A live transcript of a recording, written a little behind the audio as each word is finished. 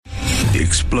The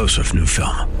explosive new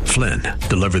film, Flynn,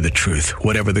 deliver the truth,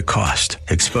 whatever the cost,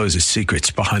 exposes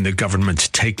secrets behind the government's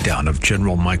takedown of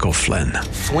General Michael Flynn.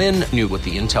 Flynn knew what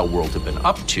the intel world had been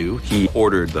up to. He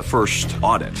ordered the first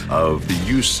audit of the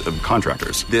use of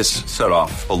contractors. This set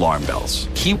off alarm bells.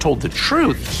 He told the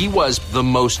truth. He was the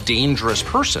most dangerous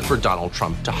person for Donald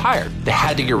Trump to hire. They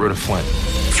had to get rid of Flynn.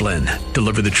 Flynn,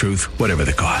 deliver the truth, whatever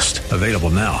the cost. Available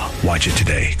now. Watch it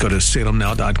today. Go to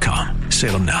salemnow.com.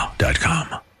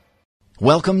 salemnow.com.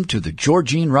 Welcome to the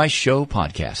Georgene Rice Show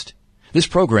podcast. This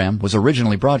program was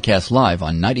originally broadcast live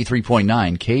on 93.9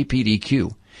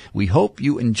 KPDQ. We hope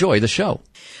you enjoy the show.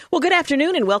 Well, good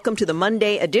afternoon and welcome to the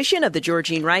Monday edition of the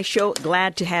Georgene Rice Show.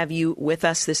 Glad to have you with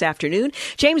us this afternoon.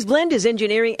 James Blend is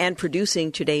engineering and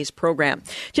producing today's program.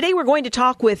 Today we're going to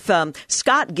talk with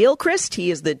Scott Gilchrist. He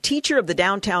is the teacher of the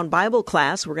Downtown Bible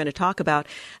class. We're going to talk about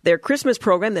their Christmas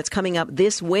program that's coming up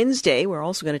this Wednesday. We're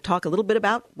also going to talk a little bit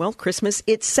about, well, Christmas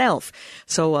itself.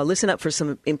 So listen up for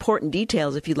some important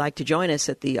details if you'd like to join us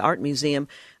at the Art Museum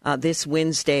this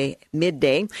Wednesday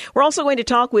midday. We're also going to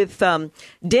talk with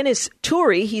Dennis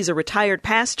Toury. He's a retired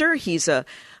pastor. He's the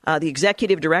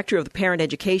executive director of the Parent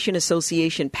Education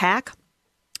Association, PAC.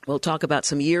 We'll talk about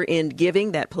some year-end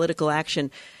giving, that political action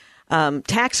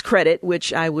tax credit,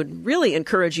 which I would really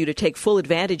encourage you to take full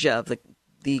advantage of.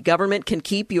 The government can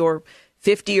keep your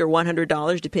 $50 or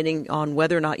 $100, depending on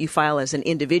whether or not you file as an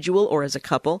individual or as a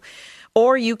couple.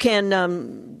 Or you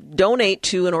can donate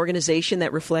to an organization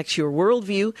that reflects your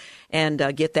worldview and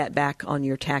get that back on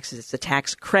your taxes. It's a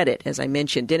tax credit, as I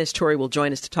mentioned. Dennis Toury will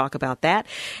join us to talk about that.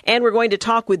 And we're going to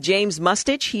talk with James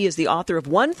Mustich. He is the author of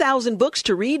 1,000 Books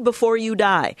to Read Before You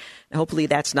Die. Now, hopefully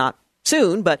that's not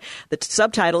soon, but the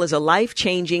subtitle is A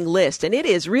Life-Changing List. And it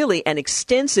is really an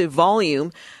extensive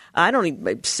volume. I don't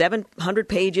know, 700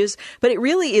 pages, but it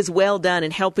really is well done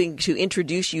in helping to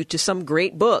introduce you to some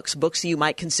great books you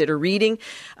might consider reading.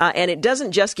 And it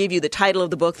doesn't just give you the title of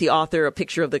the book, the author, a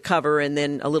picture of the cover, and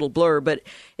then a little blurb, but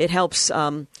it helps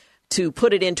to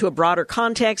put it into a broader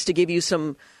context, to give you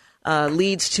some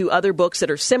leads to other books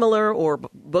that are similar or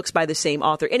books by the same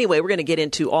author. Anyway, we're going to get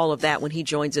into all of that when he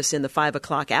joins us in the 5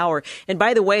 o'clock hour. And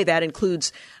by the way, that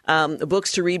includes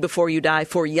books to read before you die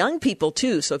for young people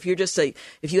too. So if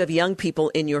you have young people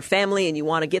in your family and you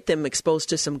want to get them exposed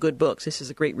to some good books, this is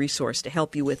a great resource to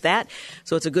help you with that.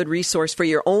 So it's a good resource for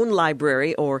your own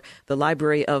library or the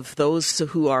library of those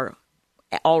who are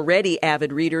already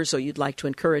avid readers or you'd like to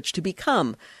encourage to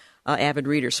become avid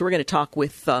readers. So we're going to talk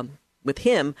with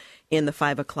him in the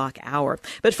 5 o'clock hour.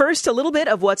 But first, a little bit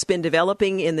of what's been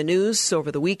developing in the news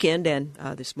over the weekend and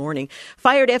this morning.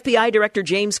 Fired FBI Director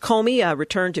James Comey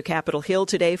returned to Capitol Hill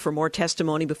today for more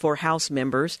testimony before House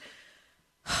members.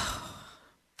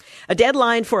 A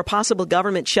deadline for a possible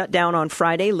government shutdown on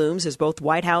Friday looms as both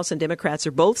White House and Democrats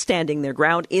are both standing their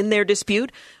ground in their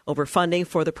dispute over funding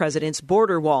for the president's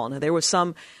border wall. Now, there was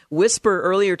some whisper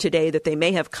earlier today that they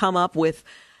may have come up with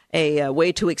a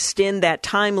way to extend that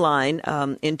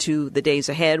timeline into the days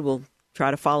ahead. We'll try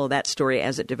to follow that story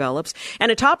as it develops. And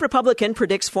a top Republican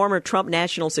predicts former Trump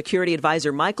National Security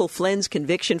Advisor Michael Flynn's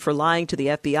conviction for lying to the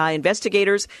FBI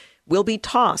investigators will be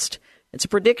tossed. It's a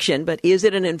prediction, but is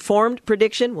it an informed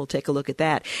prediction? We'll take a look at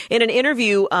that. In an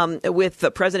interview with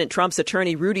President Trump's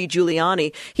attorney, Rudy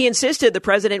Giuliani, he insisted the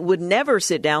president would never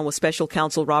sit down with special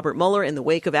counsel Robert Mueller in the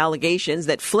wake of allegations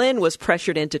that Flynn was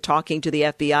pressured into talking to the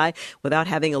FBI without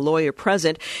having a lawyer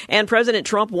present. And President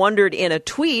Trump wondered in a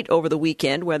tweet over the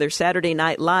weekend whether Saturday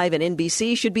Night Live and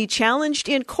NBC should be challenged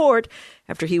in court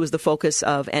after he was the focus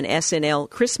of an SNL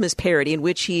Christmas parody in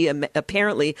which he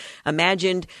apparently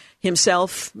imagined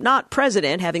himself not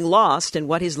president, having lost, and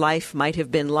what his life might have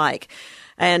been like.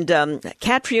 And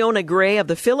Catriona Gray of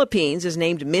the Philippines is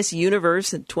named Miss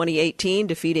Universe in 2018,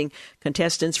 defeating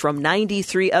contestants from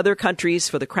 93 other countries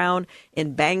for the crown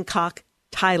in Bangkok,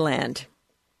 Thailand.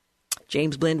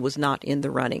 James Blend was not in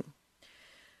the running.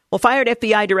 Well, fired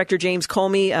FBI Director James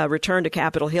Comey returned to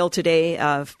Capitol Hill today,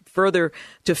 further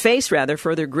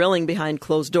grilling behind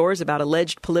closed doors about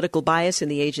alleged political bias in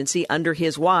the agency under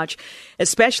his watch,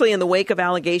 especially in the wake of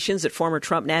allegations that former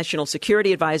Trump National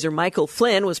Security Advisor Michael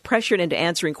Flynn was pressured into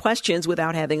answering questions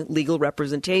without having legal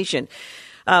representation.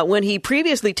 When he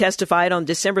previously testified on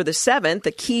December the 7th,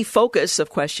 the key focus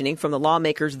of questioning from the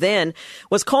lawmakers then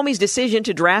was Comey's decision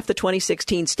to draft the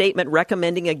 2016 statement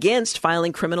recommending against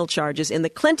filing criminal charges in the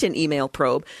Clinton email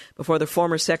probe before the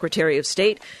former Secretary of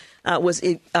State was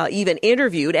even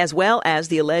interviewed, as well as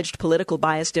the alleged political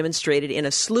bias demonstrated in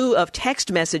a slew of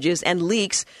text messages and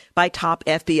leaks by top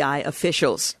FBI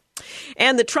officials.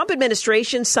 And the Trump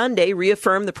administration Sunday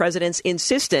reaffirmed the president's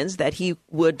insistence that he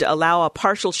would allow a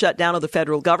partial shutdown of the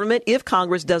federal government if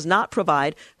Congress does not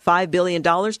provide $5 billion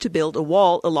to build a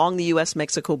wall along the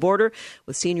U.S.-Mexico border,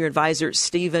 with senior advisor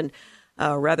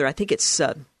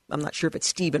I'm not sure if it's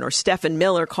Stephen or Stephen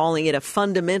Miller calling it a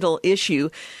fundamental issue.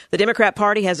 The Democrat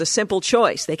Party has a simple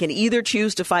choice. They can either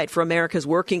choose to fight for America's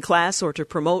working class or to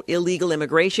promote illegal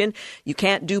immigration. You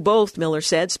can't do both, Miller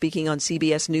said, speaking on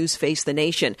CBS News' Face the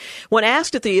Nation. When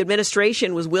asked if the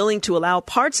administration was willing to allow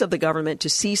parts of the government to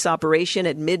cease operation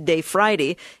at midday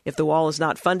Friday if the wall is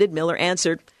not funded, Miller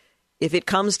answered, "If it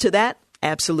comes to that,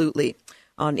 absolutely."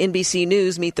 On NBC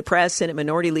News, Meet the Press, Senate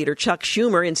Minority Leader Chuck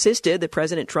Schumer insisted that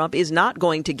President Trump is not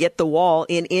going to get the wall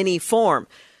in any form.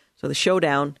 So the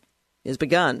showdown is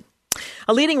begun.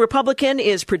 A leading Republican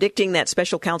is predicting that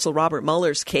special counsel Robert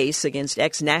Mueller's case against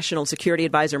ex-National Security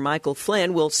Advisor Michael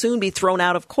Flynn will soon be thrown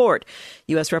out of court.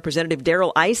 U.S. Representative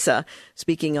Darrell Issa,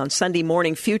 speaking on Sunday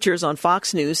Morning Futures on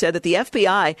Fox News, said that the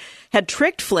FBI had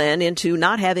tricked Flynn into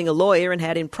not having a lawyer and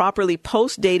had improperly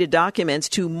post-dated documents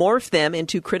to morph them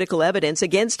into critical evidence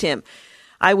against him.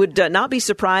 I would not be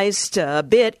surprised a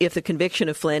bit if the conviction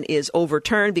of Flynn is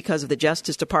overturned because of the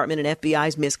Justice Department and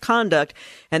FBI's misconduct,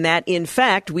 and that, in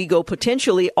fact, we go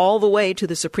potentially all the way to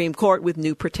the Supreme Court with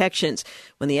new protections.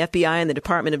 When the FBI and the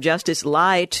Department of Justice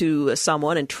lie to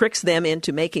someone and tricks them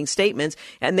into making statements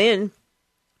and then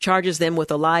charges them with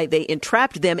a lie they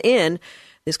entrapped them in,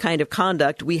 this kind of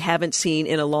conduct we haven't seen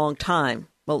in a long time.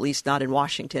 Well, at least not in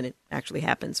Washington. It actually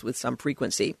happens with some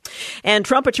frequency. And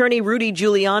Trump attorney Rudy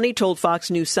Giuliani told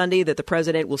Fox News Sunday that the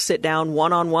president will sit down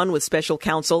one-on-one with special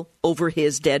counsel over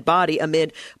his dead body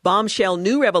amid bombshell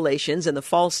new revelations in the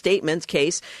false statements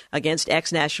case against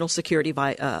ex-National Security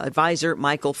Advisor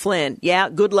Michael Flynn. Yeah,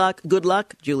 good luck,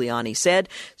 Giuliani said,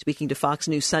 speaking to Fox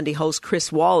News Sunday host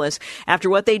Chris Wallace. After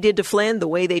what they did to Flynn, the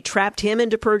way they trapped him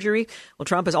into perjury, well,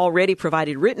 Trump has already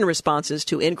provided written responses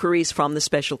to inquiries from the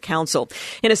special counsel.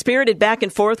 In a spirited back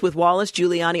and forth with Wallace,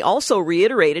 Giuliani also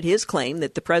reiterated his claim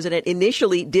that the president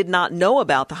initially did not know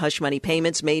about the hush money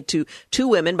payments made to two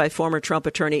women by former Trump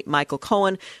attorney Michael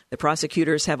Cohen. The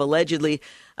prosecutors have allegedly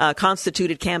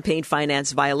constituted campaign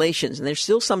finance violations. And there's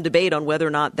still some debate on whether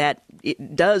or not that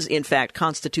it does, in fact,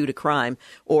 constitute a crime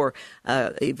or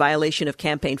a violation of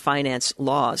campaign finance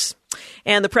laws.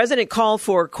 And the president called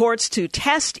for courts to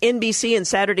test NBC and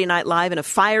Saturday Night Live in a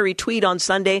fiery tweet on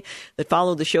Sunday that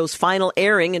followed the show's final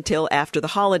airing until after the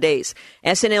holidays.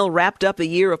 SNL wrapped up a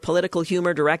year of political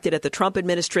humor directed at the Trump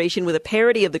administration with a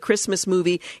parody of the Christmas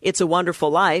movie It's a Wonderful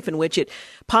Life, in which it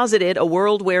posited a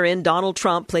world wherein Donald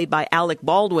Trump, played by Alec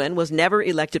Baldwin, was never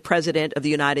elected president of the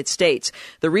United States.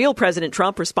 The real President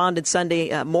Trump responded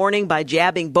Sunday morning by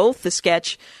jabbing both the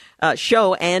sketch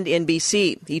show and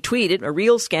NBC. He tweeted, "A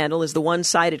real scandal is the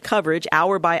one-sided coverage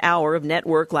hour by hour of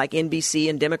network like NBC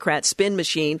and Democrat spin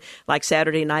machine like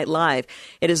Saturday Night Live.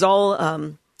 It is all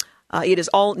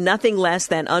nothing less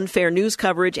than unfair news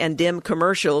coverage and dim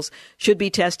commercials. Should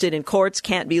be tested in courts,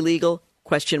 can't be legal, ?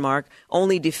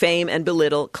 Only defame and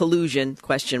belittle collusion, ?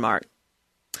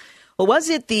 Well, was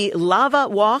it the lava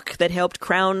walk that helped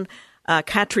crown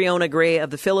Catriona Gray of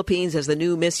the Philippines as the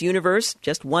new Miss Universe?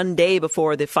 Just one day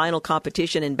before the final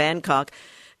competition in Bangkok,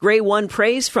 Gray won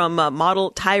praise from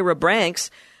model Tyra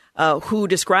Banks, who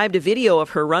described a video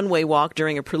of her runway walk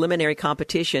during a preliminary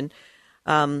competition.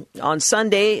 On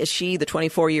Sunday, she, the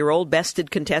 24-year-old,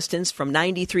 bested contestants from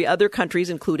 93 other countries,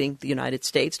 including the United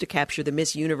States, to capture the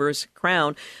Miss Universe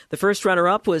crown. The first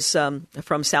runner-up was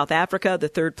from South Africa, the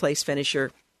third-place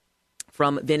finisher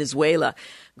from Venezuela.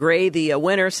 Gray, the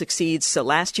winner, succeeds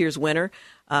last year's winner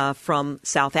from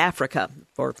South Africa,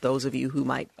 for those of you who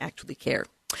might actually care.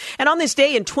 And on this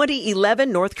day in 2011,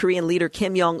 North Korean leader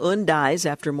Kim Jong-un dies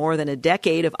after more than a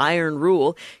decade of iron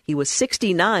rule. He was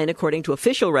 69, according to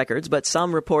official records, but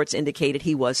some reports indicated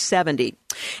he was 70.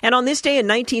 And on this day in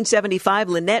 1975,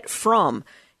 Lynette Fromm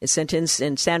is sentenced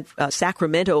in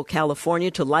Sacramento,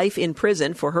 California, to life in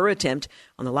prison for her attempt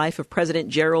on the life of President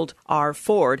Gerald R.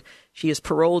 Ford. She is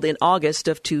paroled in August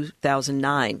of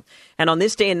 2009. And on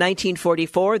this day in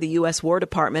 1944, the U.S. War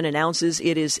Department announces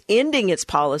it is ending its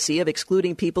policy of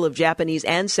excluding people of Japanese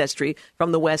ancestry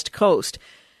from the West Coast.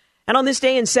 And on this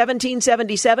day in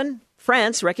 1777,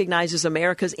 France recognizes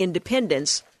America's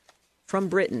independence from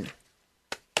Britain.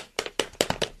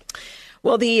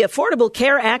 Well, the Affordable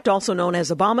Care Act, also known as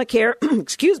Obamacare,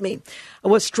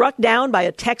 was struck down by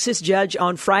a Texas judge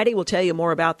on Friday. We'll tell you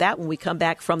more about that when we come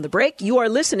back from the break. You are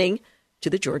listening to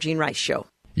The Georgene Rice Show.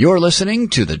 You're listening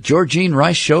to The Georgene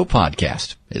Rice Show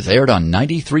podcast. It's aired on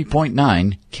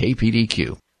 93.9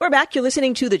 KPDQ. We're back. You're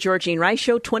listening to The Georgene Rice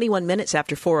Show. 21 minutes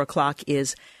after 4 o'clock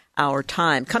is our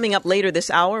time. Coming up later this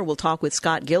hour, we'll talk with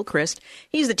Scott Gilchrist.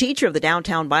 He's the teacher of the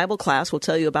Downtown Bible Class. We'll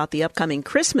tell you about the upcoming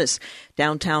Christmas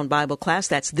Downtown Bible Class.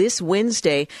 That's this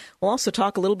Wednesday. We'll also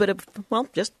talk a little bit of,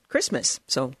 just Christmas.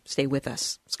 So stay with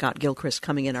us. Scott Gilchrist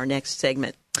coming in our next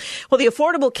segment. Well, the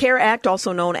Affordable Care Act,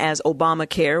 also known as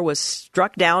Obamacare, was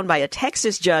struck down by a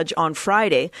Texas judge on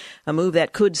Friday, a move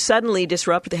that could suddenly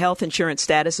disrupt the health insurance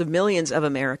status of millions of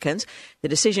Americans. The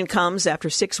decision comes after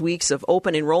 6 weeks of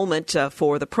open enrollment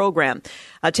for the program.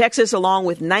 Texas, along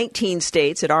with 19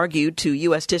 states, had argued to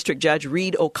U.S. District Judge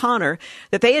Reed O'Connor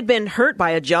that they had been hurt by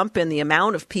a jump in the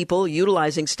amount of people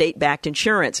utilizing state-backed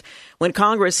insurance. When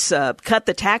Congress cut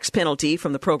the tax penalty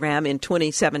from the program in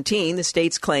 2017, the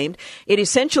states claimed it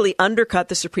essentially undercut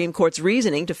the Supreme Court's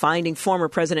reasoning to finding former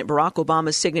President Barack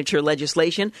Obama's signature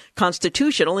legislation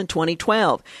constitutional in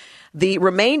 2012. The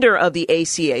remainder of the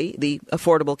ACA, the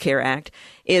Affordable Care Act,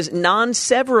 is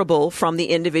non-severable from the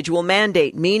individual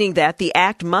mandate, meaning that the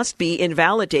act must be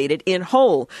invalidated in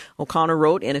whole, O'Connor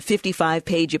wrote in a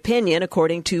 55-page opinion,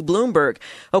 according to Bloomberg.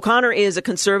 O'Connor is a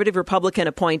conservative Republican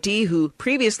appointee who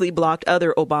previously blocked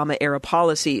other Obama-era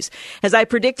policies. As I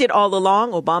predicted all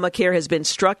along, Obamacare has been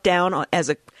struck down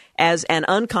as an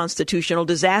unconstitutional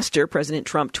disaster, President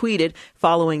Trump tweeted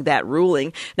following that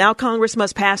ruling. Now Congress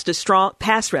must pass a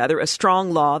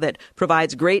strong law that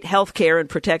provides great health care and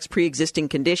protects pre-existing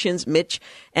conditions. Mitch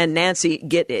and Nancy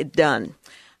get it done.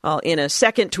 In a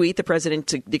second tweet, the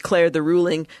president declared the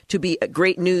ruling to be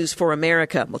great news for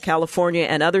America. Well, California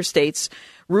and other states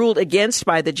ruled against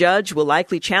by the judge will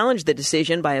likely challenge the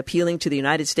decision by appealing to the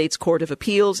United States Court of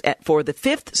Appeals for the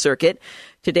Fifth Circuit.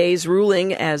 Today's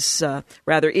ruling is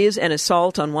an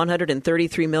assault on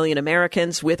 133 million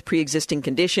Americans with pre-existing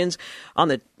conditions, on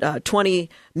the 20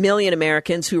 million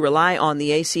Americans who rely on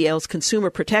the ACL's consumer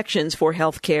protections for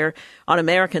health care, on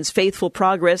Americans' faithful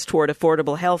progress toward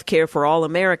affordable health care for all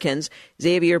Americans.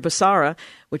 Xavier Becerra,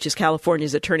 which is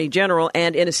California's Attorney General,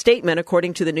 and in a statement,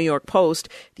 according to the New York Post,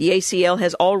 the ACL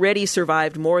has already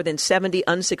survived more than 70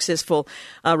 unsuccessful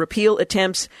repeal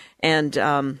attempts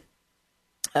and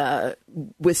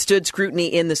withstood scrutiny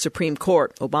in the Supreme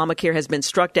Court. Obamacare has been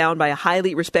struck down by a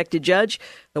highly respected judge,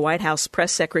 the White House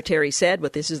press secretary said,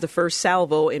 but this is the first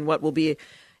salvo in what will be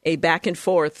a back and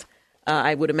forth,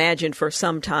 I would imagine, for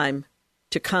some time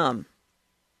to come.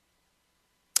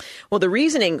 Well, the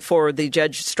reasoning for the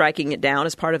judge striking it down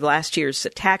as part of last year's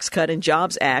Tax Cut and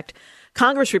Jobs Act,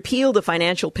 Congress repealed the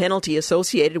financial penalty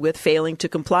associated with failing to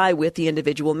comply with the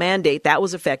individual mandate. That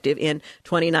was effective in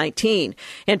 2019.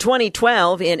 In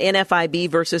 2012, in NFIB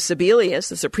versus Sebelius,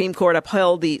 the Supreme Court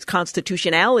upheld the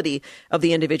constitutionality of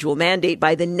the individual mandate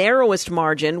by the narrowest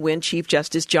margin when Chief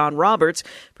Justice John Roberts,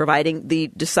 providing the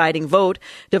deciding vote,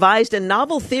 devised a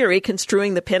novel theory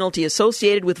construing the penalty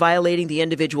associated with violating the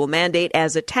individual mandate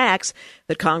as a tax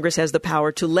that Congress has the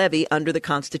power to levy under the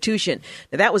Constitution.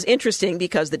 Now, that was interesting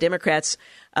because the Democrats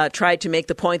tried to make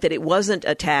the point that it wasn't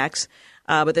a tax,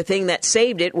 but the thing that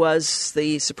saved it was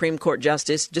the Supreme Court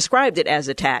justice described it as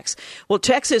a tax. Well,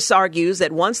 Texas argues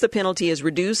that once the penalty is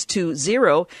reduced to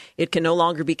zero, it can no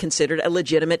longer be considered a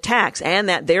legitimate tax, and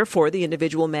that therefore the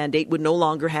individual mandate would no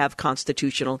longer have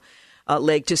constitutional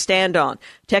leg to stand on.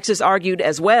 Texas argued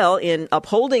as well in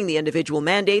upholding the individual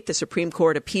mandate. The Supreme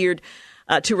Court appeared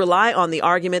to rely on the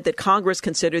argument that Congress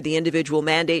considered the individual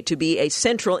mandate to be a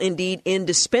central, indeed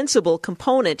indispensable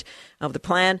component of the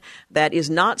plan that is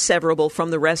not severable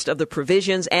from the rest of the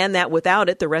provisions, and that without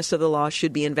it, the rest of the law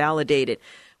should be invalidated.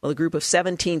 Well, a group of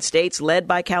 17 states led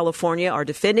by California are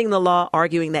defending the law,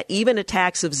 arguing that even a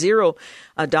tax of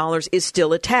 $0 is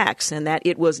still a tax, and that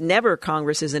it was never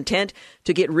Congress's intent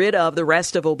to get rid of the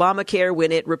rest of Obamacare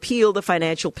when it repealed the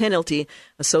financial penalty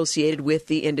associated with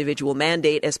the individual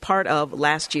mandate as part of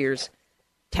last year's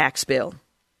tax bill.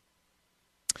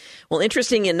 Well,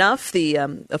 interesting enough, the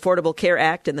Affordable Care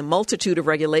Act and the multitude of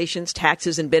regulations,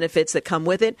 taxes, and benefits that come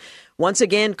with it once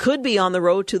again could be on the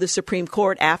road to the Supreme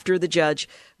Court after the judge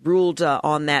ruled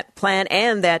on that plan,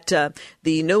 and that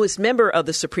the newest member of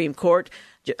the Supreme Court,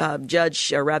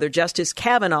 Justice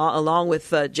Kavanaugh, along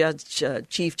with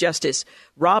Chief Justice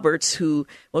Roberts, who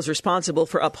was responsible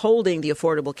for upholding the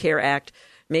Affordable Care Act,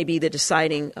 may be the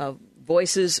deciding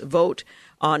vote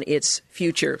on its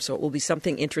future. So it will be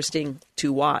something interesting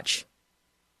to watch.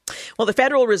 Well, the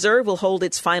Federal Reserve will hold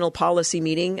its final policy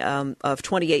meeting of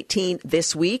 2018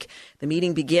 this week. The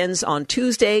meeting begins on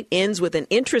Tuesday, ends with an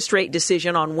interest rate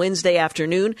decision on Wednesday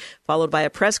afternoon, followed by a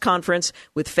press conference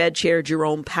with Fed Chair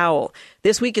Jerome Powell.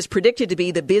 This week is predicted to be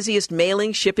the busiest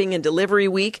mailing, shipping, and delivery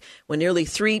week, when nearly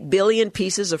 3 billion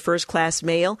pieces of first-class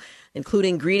mail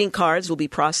including greeting cards, will be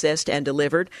processed and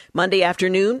delivered. Monday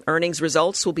afternoon, earnings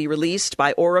results will be released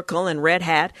by Oracle and Red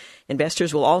Hat.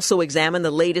 Investors will also examine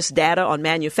the latest data on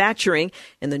manufacturing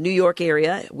in the New York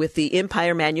area with the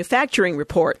Empire Manufacturing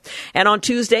Report. And on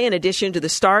Tuesday, in addition to the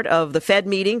start of the Fed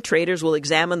meeting, traders will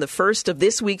examine the first of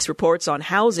this week's reports on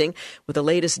housing with the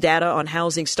latest data on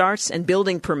housing starts and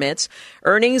building permits.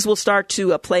 Earnings will start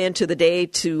to play into the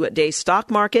day-to-day stock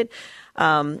market.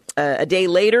 A day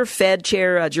later, Fed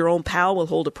Chair Jerome Powell will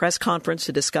hold a press conference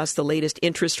to discuss the latest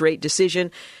interest rate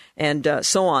decision and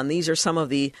so on. These are some of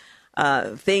the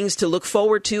things to look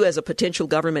forward to as a potential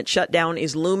government shutdown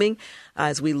is looming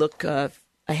as we look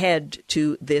ahead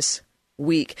to this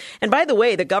week. And by the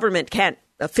way, the government can't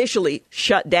officially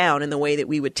shut down in the way that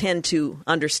we would tend to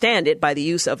understand it by the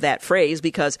use of that phrase,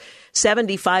 because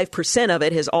 75% of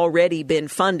it has already been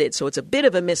funded. So it's a bit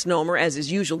of a misnomer, as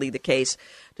is usually the case,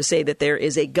 to say that there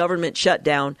is a government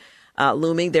shutdown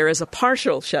looming. There is a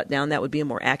partial shutdown. That would be a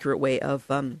more accurate way of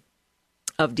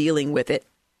dealing with it,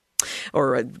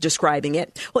 or describing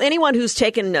it. Well, anyone who's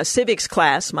taken a civics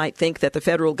class might think that the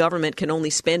federal government can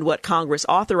only spend what Congress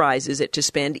authorizes it to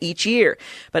spend each year.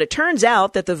 But it turns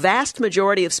out that the vast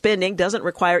majority of spending doesn't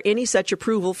require any such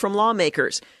approval from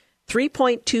lawmakers.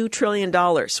 $3.2 trillion.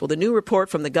 Well, the new report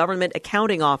from the Government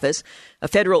Accounting Office, a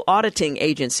federal auditing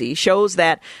agency, shows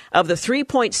that of the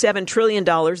 $3.7 trillion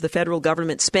the federal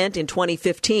government spent in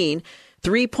 2015,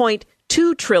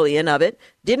 $3.2 trillion of it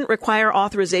didn't require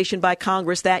authorization by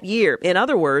Congress that year. In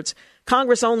other words,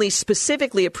 Congress only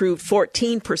specifically approved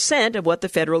 14% of what the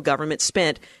federal government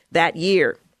spent that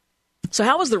year. So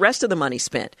how was the rest of the money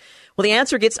spent? Well, the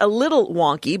answer gets a little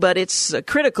wonky, but it's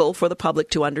critical for the public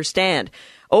to understand.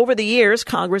 Over the years,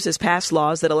 Congress has passed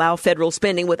laws that allow federal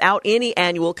spending without any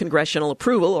annual congressional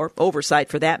approval, or oversight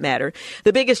for that matter.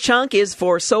 The biggest chunk is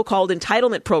for so-called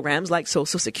entitlement programs like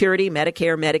Social Security,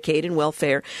 Medicare, Medicaid, and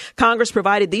welfare. Congress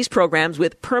provided these programs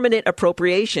with permanent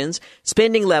appropriations.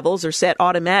 Spending levels are set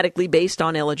automatically based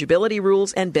on eligibility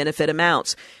rules and benefit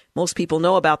amounts. Most people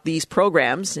know about these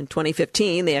programs. In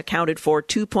 2015, they accounted for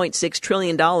 $2.6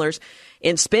 trillion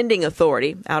in spending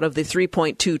authority out of the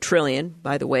 $3.2 trillion,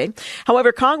 by the way.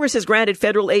 However, Congress has granted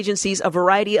federal agencies a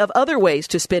variety of other ways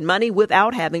to spend money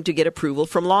without having to get approval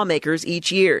from lawmakers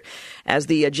each year. As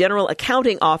the General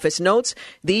Accounting Office notes,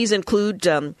 these include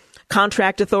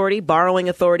contract authority, borrowing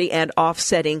authority, and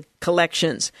offsetting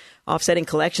collections. Offsetting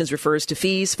collections refers to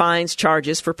fees, fines,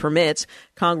 charges for permits.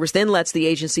 Congress then lets the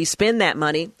agency spend that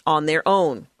money on their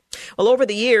own. Well, over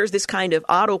the years, this kind of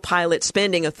autopilot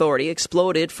spending authority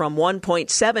exploded from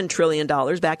 $1.7 trillion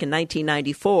back in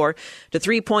 1994 to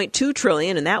 $3.2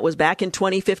 trillion, and that was back in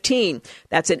 2015.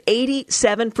 That's an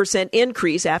 87%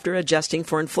 increase after adjusting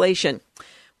for inflation.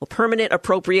 Well, permanent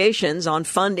appropriations on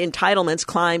fund entitlements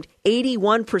climbed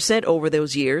 81% over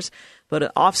those years,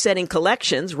 but offsetting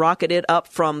collections rocketed up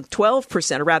from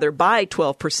 12%, or rather by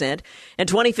 12%. In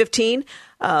 2015,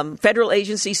 federal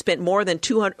agencies spent more than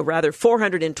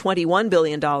 $421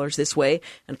 billion this way,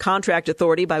 and contract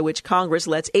authority, by which Congress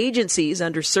lets agencies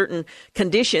under certain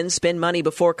conditions spend money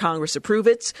before Congress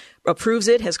approves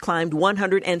it, has climbed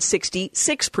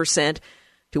 166%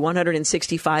 to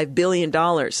 $165 billion.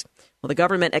 Well, the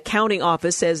Government Accounting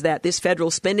Office says that this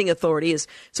federal spending authority is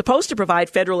supposed to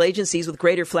provide federal agencies with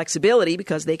greater flexibility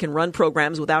because they can run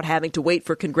programs without having to wait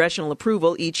for congressional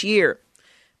approval each year.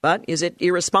 But is it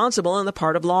irresponsible on the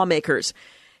part of lawmakers?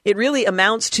 It really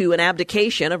amounts to an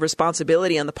abdication of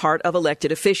responsibility on the part of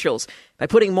elected officials. By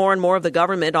putting more and more of the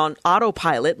government on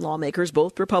autopilot, lawmakers,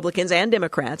 both Republicans and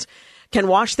Democrats, can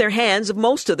wash their hands of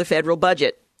most of the federal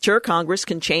budget. Sure, Congress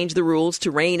can change the rules to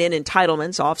rein in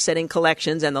entitlements, offsetting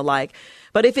collections, and the like.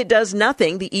 But if it does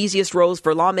nothing, the easiest road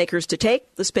for lawmakers to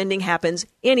take, the spending happens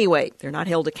anyway. They're not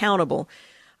held accountable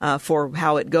for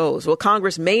how it goes. Well,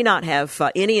 Congress may not have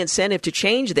any incentive to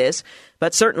change this,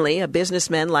 but certainly a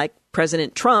businessman like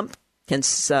President Trump can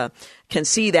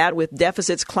see that with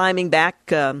deficits climbing back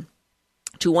to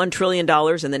 $1 trillion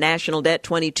and the national debt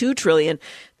 $22 trillion.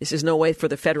 This is no way for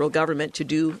the federal government to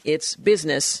do its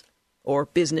business, or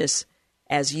business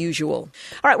as usual.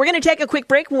 All right, we're going to take a quick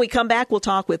break. When we come back, we'll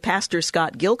talk with Pastor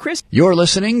Scott Gilchrist. You're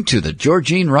listening to the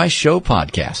Georgene Rice Show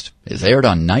podcast. It's aired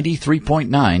on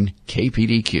 93.9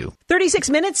 KPDQ.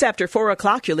 36 minutes after 4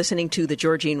 o'clock, you're listening to the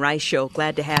Georgene Rice Show.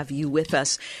 Glad to have you with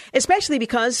us, especially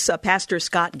because Pastor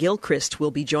Scott Gilchrist will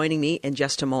be joining me in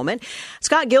just a moment.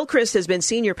 Scott Gilchrist has been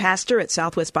senior pastor at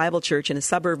Southwest Bible Church in a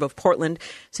suburb of Portland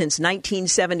since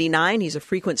 1979. He's a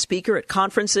frequent speaker at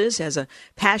conferences, has a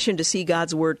passion to see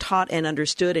God's Word taught and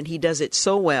understood, and he does it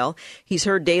so well. He's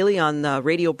heard daily on the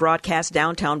radio broadcast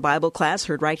Downtown Bible Class,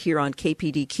 heard right here on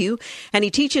KPDQ, and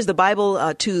he teaches the the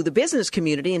Bible to the business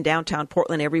community in downtown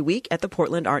Portland every week at the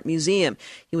Portland Art Museum.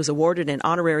 He was awarded an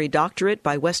honorary doctorate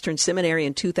by Western Seminary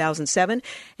in 2007,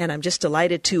 and I'm just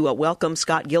delighted to welcome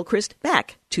Scott Gilchrist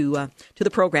back to the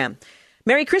program.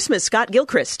 Merry Christmas, Scott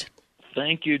Gilchrist.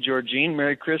 Thank you, Georgene.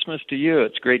 Merry Christmas to you.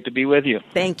 It's great to be with you.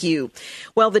 Thank you.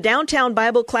 Well, the Downtown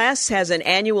Bible Class has an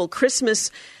annual Christmas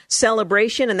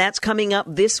celebration, and that's coming up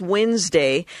this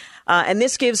Wednesday. And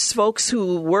this gives folks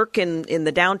who work in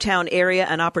the downtown area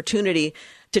an opportunity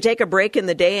to take a break in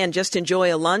the day and just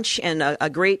enjoy a lunch and a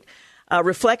great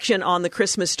reflection on the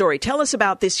Christmas story. Tell us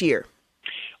about this year.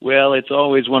 Well, it's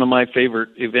always one of my favorite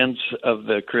events of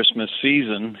the Christmas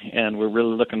season, and we're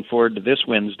really looking forward to this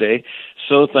Wednesday.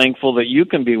 So thankful that you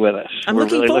can be with us. We're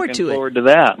looking forward to it. Forward to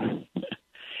that.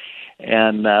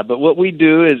 And but what we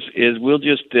do is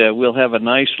we'll have a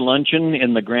nice luncheon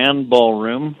in the grand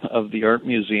ballroom of the Art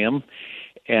Museum,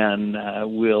 and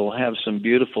we'll have some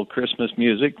beautiful Christmas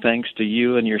music thanks to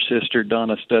you and your sister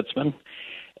Donna Stutzman.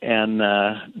 And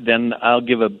then I'll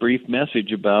give a brief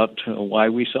message about why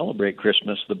we celebrate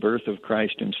Christmas, the birth of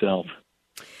Christ himself.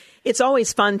 It's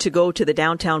always fun to go to the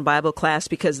Downtown Bible Class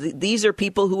because these are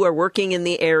people who are working in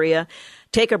the area,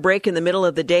 take a break in the middle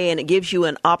of the day, and it gives you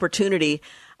an opportunity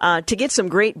to get some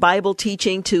great Bible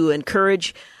teaching to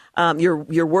encourage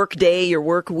your work day, your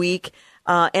work week,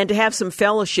 and to have some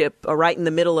fellowship right in the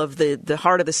middle of the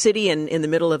heart of the city and in the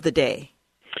middle of the day.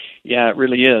 Yeah, it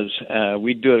really is.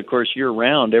 We do it, of course,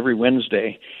 year-round, every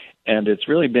Wednesday, and it's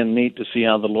really been neat to see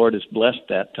how the Lord has blessed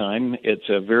that time. It's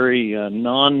a very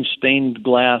non-stained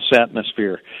glass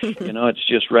atmosphere. It's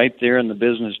just right there in the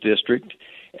business district,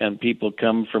 and people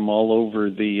come from all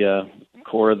over the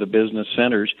core of the business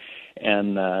centers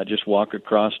and just walk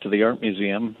across to the Art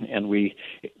Museum, and we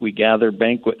gather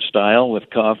banquet style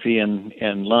with coffee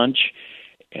and lunch.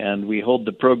 And we hold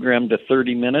the program to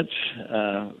 30 minutes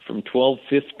from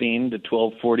 12:15 to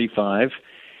 12:45.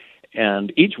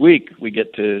 And each week we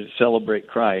get to celebrate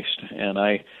Christ. And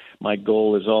my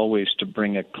goal is always to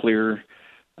bring a clear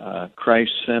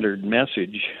Christ-centered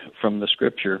message from the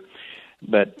Scripture.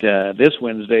 But this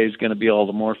Wednesday is going to be all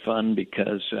the more fun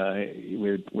because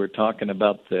we're talking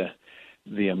about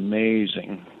the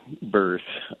amazing birth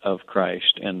of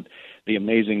Christ and the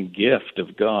amazing gift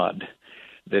of God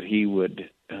that He would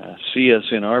see us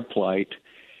in our plight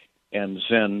and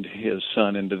send His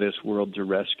Son into this world to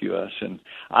rescue us. And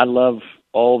I love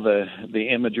all the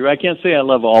imagery. I can't say I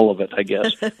love all of it, I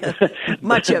guess.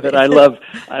 Much of it. But I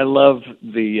love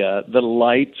the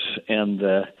lights and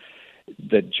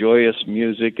the joyous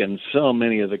music, and so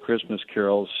many of the Christmas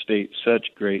carols state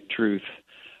such great truth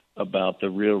about the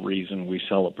real reason we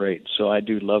celebrate. So I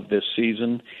do love this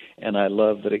season, and I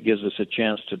love that it gives us a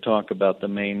chance to talk about the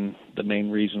main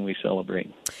reason we celebrate.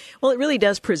 Well, it really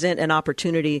does present an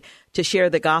opportunity to share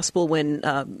the gospel when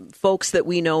folks that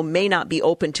we know may not be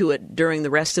open to it during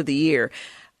the rest of the year.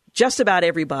 Just about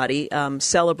everybody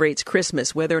celebrates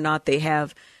Christmas, whether or not they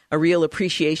have a real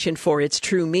appreciation for its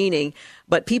true meaning.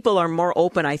 But people are more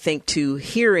open, I think, to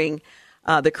hearing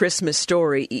the Christmas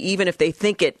story, even if they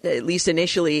think it, at least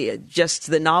initially, just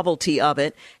the novelty of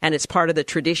it, and it's part of the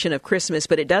tradition of Christmas,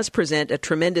 but it does present a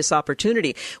tremendous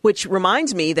opportunity, which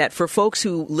reminds me that for folks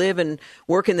who live and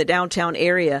work in the downtown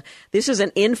area, this is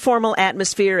an informal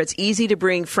atmosphere. It's easy to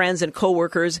bring friends and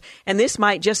coworkers, and this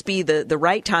might just be the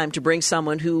right time to bring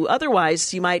someone who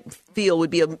otherwise you might feel would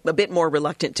be a bit more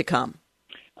reluctant to come.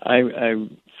 I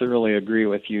thoroughly agree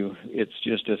with you. It's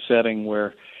just a setting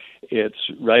where it's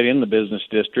right in the business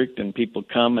district, and people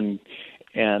come and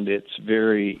it's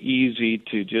very easy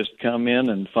to just come in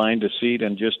and find a seat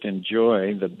and just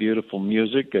enjoy the beautiful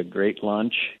music, a great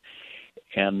lunch,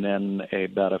 and then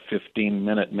about a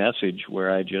 15-minute message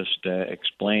where I just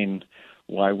explain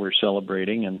why we're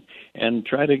celebrating and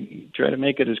try to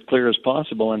make it as clear as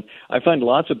possible. And I find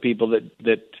lots of people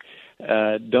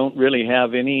that don't really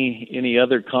have any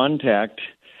other contact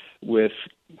with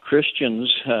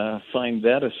Christians find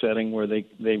that a setting where they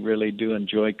really do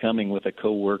enjoy coming with a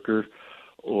coworker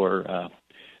or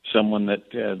someone that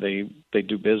they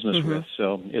do business with.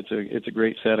 So it's a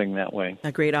great setting that way.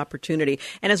 A great opportunity.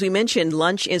 And as we mentioned,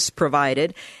 lunch is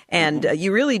provided, and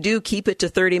you really do keep it to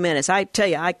 30 minutes. I tell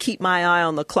you, I keep my eye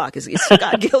on the clock. Is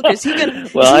Scott Gilchrist?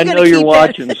 Well, I know you're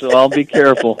watching, so I'll be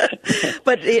careful.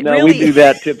 But we do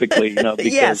that typically, because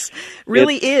yes,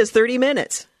 really is 30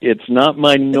 minutes. It's not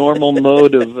my normal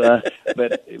mode of,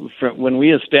 but when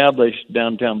we established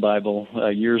Downtown Bible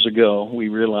years ago, we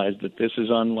realized that this is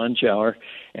on lunch hour,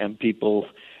 and people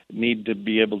need to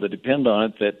be able to depend on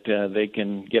it, that they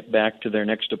can get back to their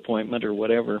next appointment or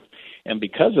whatever. And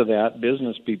because of that,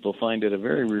 business people find it a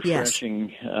very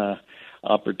refreshing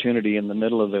opportunity in the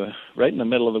middle of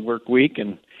the work week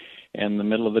and the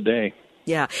middle of the day.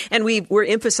 Yeah, and we're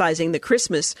emphasizing the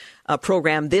Christmas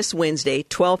program this Wednesday,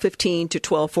 12:15 to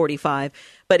 12:45.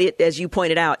 But as you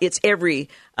pointed out, it's every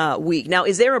week. Now,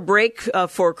 is there a break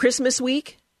for Christmas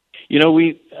week?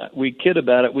 We kid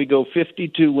about it. We go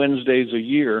 52 Wednesdays a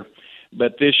year,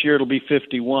 but this year it'll be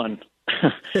 51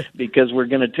 because we're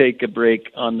going to take a break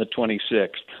on the 26th,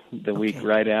 the week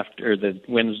right after, or the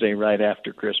Wednesday right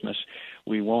after Christmas.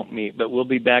 We won't meet, but we'll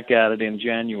be back at it in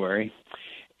January.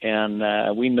 And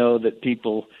we know that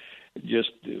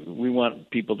we want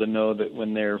people to know that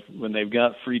when they've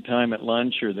got free time at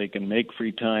lunch, or they can make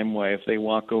free time, why, if they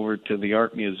walk over to the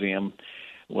art museum,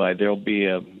 why, there'll be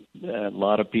a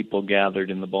lot of people gathered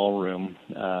in the ballroom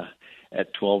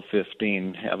at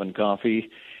 12:15 having coffee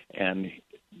and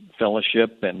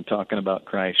fellowship and talking about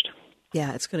Christ.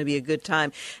 Yeah, it's going to be a good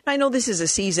time. I know this is a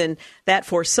season that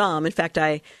for some, in fact,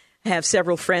 I have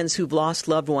several friends who've lost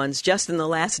loved ones just in the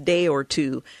last day or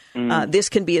two. This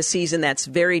can be a season that's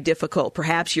very difficult.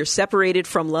 Perhaps you're separated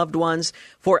from loved ones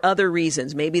for other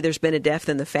reasons. Maybe there's been a death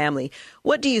in the family.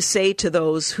 What do you say to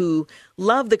those who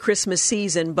love the Christmas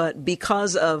season, but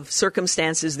because of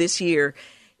circumstances this year,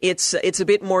 it's a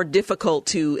bit more difficult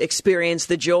to experience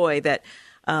the joy that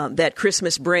that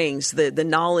Christmas brings? The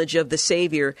knowledge of the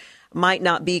Savior might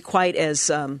not be quite as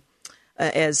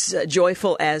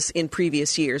joyful as in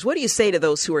previous years. What do you say to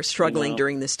those who are struggling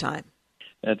during this time?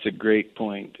 That's a great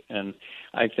point. And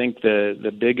I think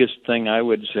the biggest thing I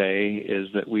would say is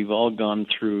that we've all gone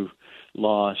through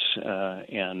loss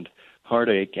and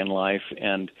heartache in life.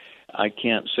 And I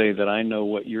can't say that I know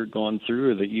what you're going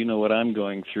through or that you know what I'm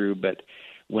going through. But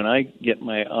when I get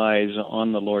my eyes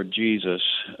on the Lord Jesus,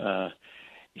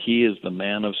 He is the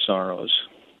man of sorrows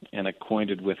and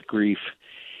acquainted with grief.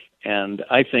 And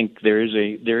I think there is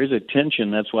a tension.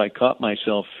 That's why I caught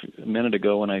myself a minute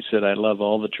ago when I said I love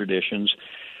all the traditions.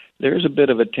 There is a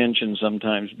bit of a tension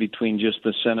sometimes between just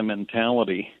the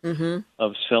sentimentality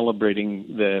of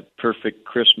celebrating the perfect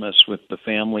Christmas with the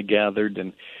family gathered.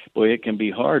 And boy, it can be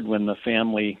hard when the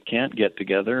family can't get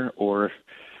together, or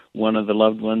one of the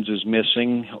loved ones is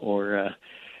missing, or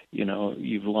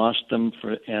you've lost them.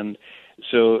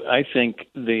 So I think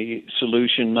the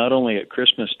solution, not only at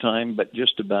Christmas time, but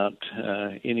just about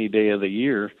any day of the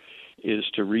year, is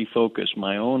to refocus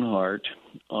my own heart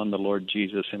on the Lord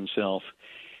Jesus Himself.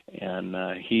 And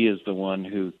He is the one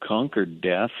who conquered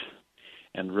death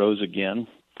and rose again.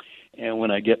 And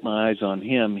when I get my eyes on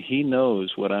Him, He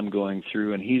knows what I'm going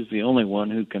through, and He's the only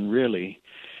one who can really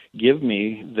give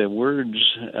me the words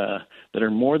that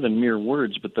are more than mere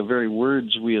words, but the very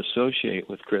words we associate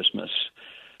with Christmas.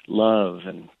 Love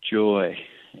and joy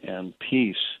and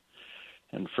peace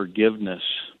and forgiveness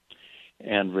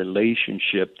and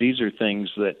relationship. These are things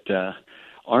that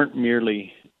aren't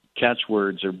merely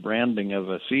catchwords or branding of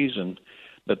a season,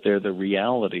 but they're the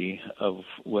reality of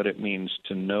what it means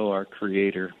to know our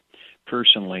Creator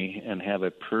personally and have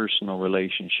a personal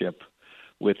relationship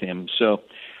with Him. So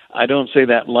I don't say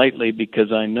that lightly,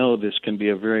 because I know this can be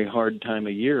a very hard time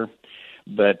of year.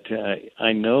 But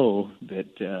I know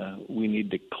that we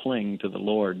need to cling to the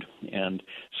Lord, and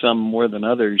some more than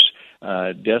others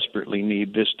desperately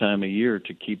need this time of year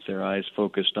to keep their eyes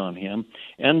focused on Him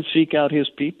and seek out His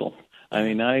people. I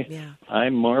mean, I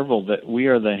marvel that we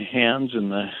are the hands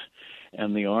and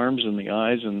the arms and the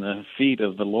eyes and the feet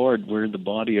of the Lord. We're the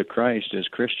body of Christ as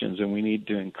Christians, and we need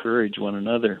to encourage one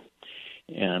another.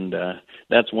 And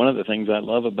that's one of the things I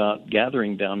love about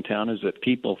gathering downtown, is that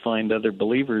people find other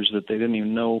believers that they didn't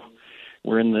even know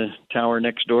were in the tower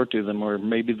next door to them, or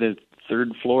maybe the third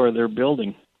floor of their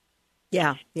building.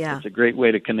 Yeah. It's a great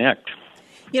way to connect.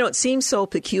 It seems so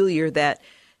peculiar that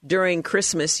during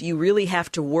Christmas you really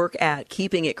have to work at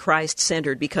keeping it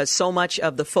Christ-centered, because so much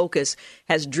of the focus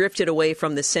has drifted away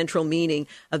from the central meaning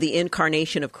of the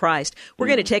incarnation of Christ. We're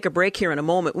going to take a break here in a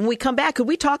moment. When we come back, could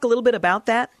we talk a little bit about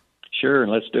that? Sure,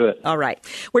 let's do it. All right.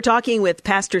 We're talking with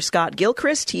Pastor Scott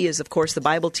Gilchrist. He is, of course, the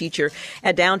Bible teacher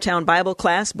at Downtown Bible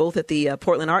Class, both at the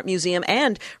Portland Art Museum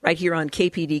and right here on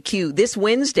KPDQ. This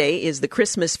Wednesday is the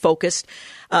Christmas-focused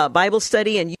Bible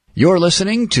study. And You're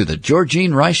listening to the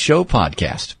Georgene Rice Show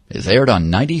podcast. It's aired on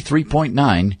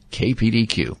 93.9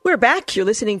 KPDQ. We're back. You're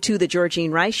listening to the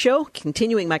Georgene Rice Show,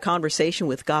 continuing my conversation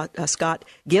with Scott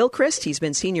Gilchrist. He's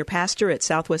been senior pastor at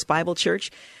Southwest Bible Church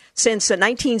Since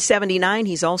 1979,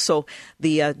 he's also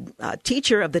the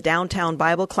teacher of the Downtown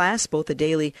Bible Class, both the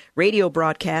daily radio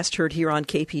broadcast heard here on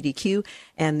KPDQ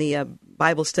and the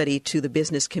Bible study to the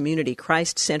business community,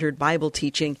 Christ-centered Bible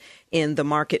teaching in the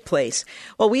marketplace.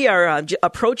 Well, we are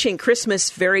approaching Christmas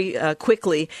very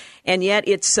quickly, and yet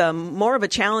it's more of a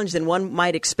challenge than one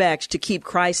might expect to keep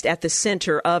Christ at the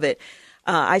center of it.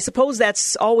 I suppose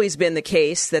that's always been the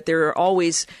case, that there are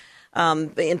always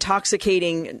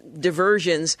intoxicating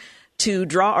diversions to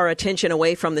draw our attention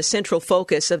away from the central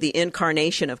focus of the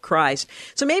incarnation of Christ.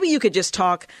 So maybe you could just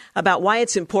talk about why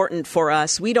it's important for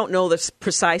us. We don't know the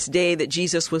precise day that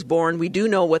Jesus was born. We do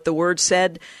know what the Word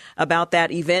said about that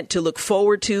event to look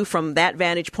forward to from that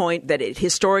vantage point, that it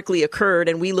historically occurred,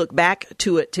 and we look back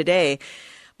to it today.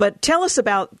 But tell us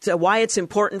about why it's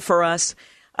important for us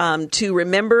to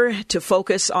remember to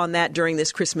focus on that during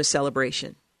this Christmas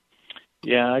celebration.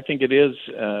 Yeah, I think it is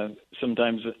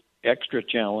sometimes extra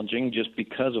challenging just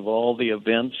because of all the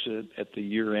events at the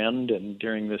year end and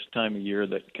during this time of year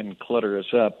that can clutter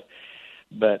us up.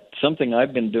 But something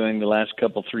I've been doing the last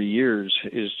 3 years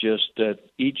is just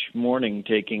each morning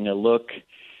taking a look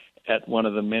at one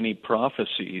of the many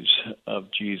prophecies of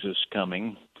Jesus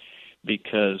coming,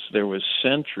 because there was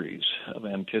centuries of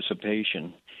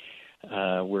anticipation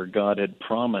where God had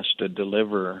promised to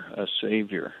deliver a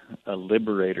Savior, a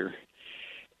liberator,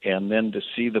 and then to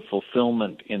see the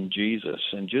fulfillment in Jesus.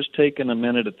 And just taking a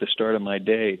minute at the start of my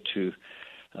day to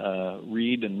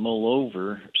read and mull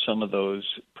over some of those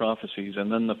prophecies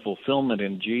and then the fulfillment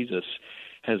in Jesus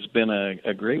has been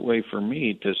a great way for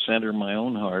me to center my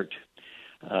own heart.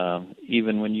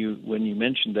 Even when you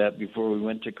mentioned that before we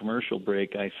went to commercial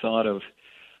break, I thought of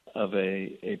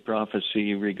a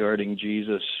prophecy regarding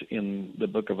Jesus in the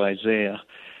book of Isaiah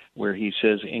where he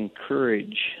says,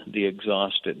 encourage the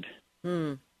exhausted.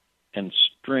 And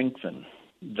strengthen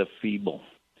the feeble.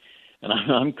 And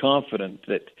I'm confident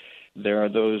that there are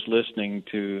those listening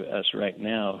to us right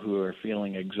now who are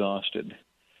feeling exhausted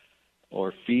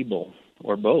or feeble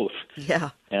or both. Yeah.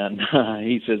 And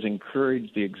he says,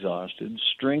 encourage the exhausted,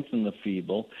 strengthen the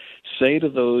feeble, say to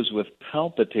those with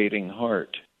palpitating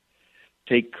heart,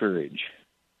 take courage,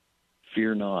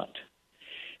 fear not.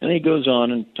 And he goes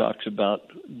on and talks about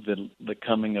the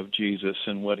coming of Jesus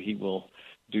and what he will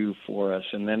do for us.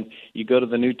 And then you go to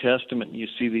the New Testament and you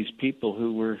see these people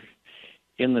who were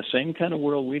in the same kind of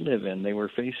world we live in. They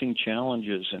were facing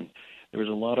challenges and there was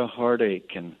a lot of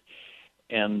heartache.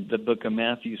 And the book of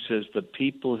Matthew says the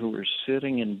people who were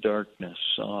sitting in darkness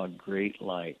saw a great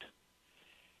light.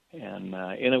 And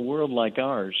in a world like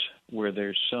ours where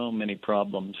there's so many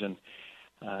problems and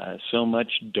so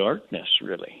much darkness,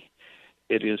 really,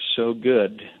 it is so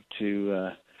good to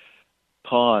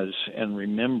pause and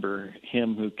remember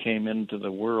him who came into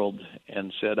the world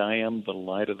and said, I am the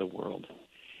light of the world.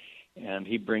 And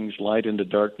he brings light into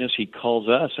darkness. He calls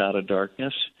us out of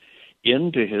darkness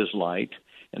into his light.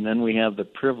 And then we have the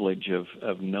privilege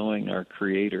of knowing our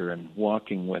Creator and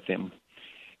walking with him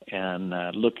and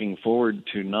looking forward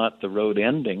to not the road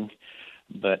ending,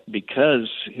 but because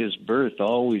his birth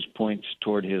always points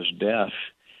toward his death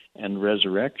and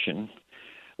resurrection,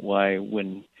 why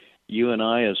when you and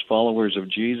I, as followers of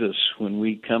Jesus, when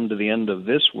we come to the end of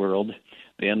this world,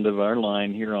 the end of our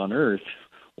line here on earth,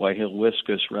 why he'll whisk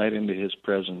us right into his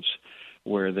presence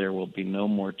where there will be no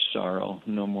more sorrow,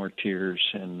 no more tears,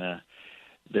 and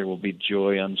there will be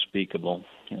joy unspeakable.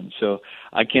 And so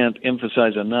I can't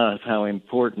emphasize enough how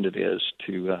important it is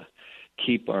to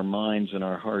keep our minds and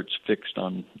our hearts fixed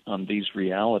on these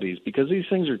realities, because these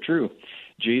things are true.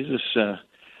 Jesus,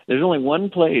 there's only one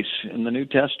place in the New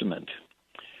Testament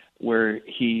where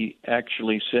he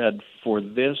actually said, for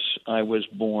this I was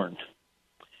born.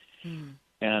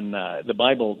 And the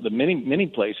Bible, the many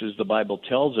places the Bible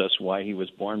tells us why he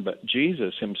was born, but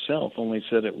Jesus himself only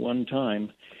said it one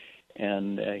time,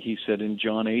 and he said in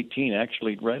John 18,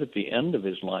 actually right at the end of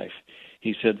his life,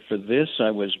 he said, for this I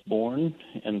was born,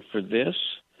 and for this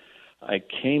I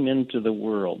came into the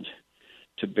world,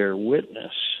 to bear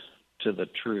witness to the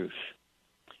truth.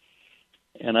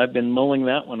 And I've been mulling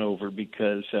that one over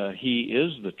because he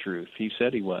is the truth. He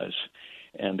said he was.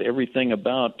 And everything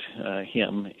about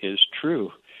him is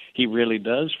true. He really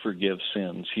does forgive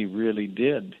sins. He really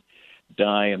did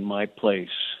die in my place.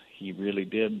 He really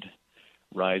did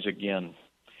rise again.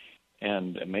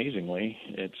 And amazingly,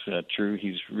 it's true,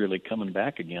 he's really coming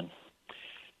back again.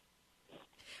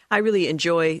 I really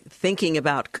enjoy thinking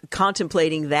about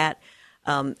contemplating that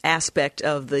aspect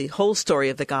of the whole story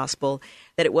of the gospel,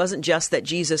 that it wasn't just that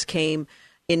Jesus came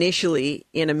initially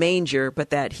in a manger,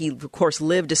 but that he, of course,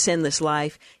 lived a sinless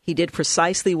life. He did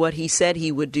precisely what he said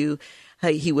he would do.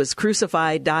 He was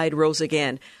crucified, died, rose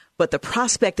again. but the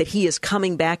prospect that he is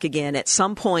coming back again at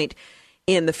some point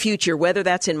in the future, whether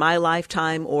that's in my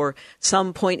lifetime or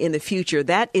some point in the future,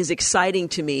 that is exciting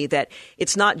to me, that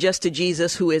it's not just a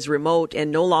Jesus who is remote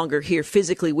and no longer here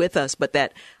physically with us, but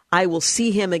that I will see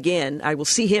him again. I will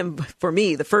see him, for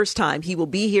me, the first time. He will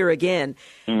be here again.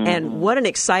 Mm-hmm. And what an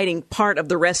exciting part of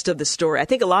the rest of the story. I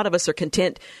think a lot of us are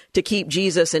content to keep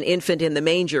Jesus an infant in the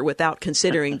manger without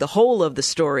considering the whole of the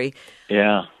story.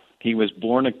 Yeah, he was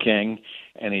born a king,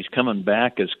 and he's coming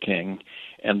back as king.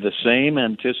 And the same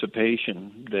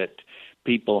anticipation that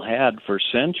people had for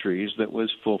centuries that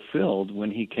was fulfilled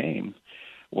when he came,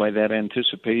 why that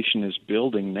anticipation is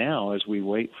building now as we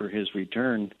wait for his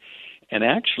return. And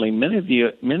actually, many of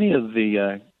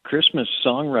the Christmas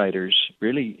songwriters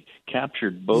really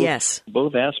captured both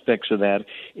aspects of that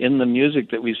in the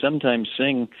music that we sometimes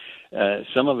sing.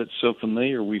 Some of it's so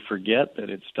familiar we forget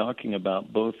that it's talking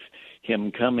about both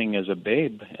him coming as a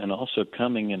babe and also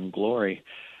coming in glory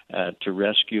to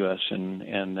rescue us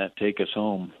and take us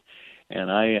home.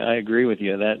 And I agree with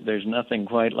you that there's nothing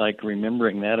quite like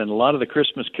remembering that. And a lot of the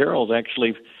Christmas carols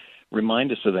actually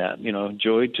remind us of that. You know,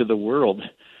 joy to the world,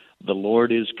 the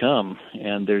Lord is come,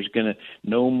 and there's going to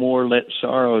no more let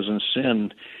sorrows and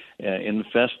sin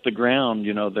infest the ground.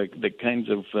 You know, the kinds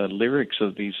of lyrics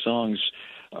of these songs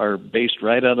are based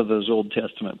right out of those Old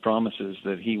Testament promises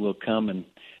that he will come and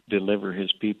deliver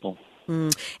his people.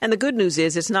 And the good news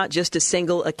is it's not just a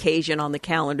single occasion on the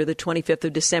calendar, the 25th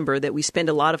of December, that we spend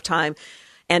a lot of time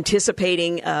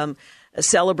anticipating,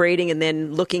 celebrating, and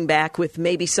then looking back with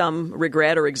maybe some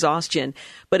regret or exhaustion.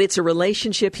 But it's a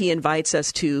relationship he invites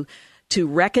us to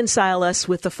reconcile us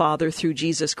with the Father through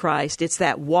Jesus Christ. It's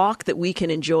that walk that we can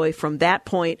enjoy from that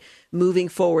point moving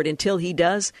forward until he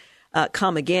does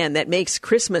come again. That makes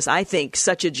Christmas, I think,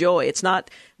 such a joy. It's not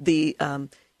the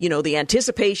the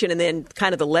anticipation and then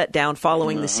kind of the letdown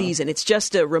following the season. It's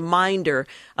just a reminder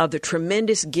of the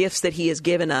tremendous gifts that he has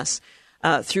given us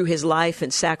through his life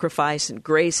and sacrifice and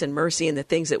grace and mercy and the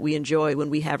things that we enjoy when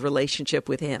we have relationship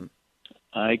with him.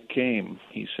 I came,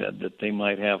 he said, that they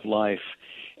might have life.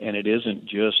 And it isn't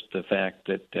just the fact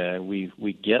that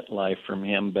we get life from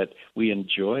him, but we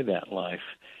enjoy that life.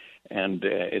 And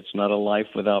it's not a life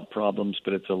without problems,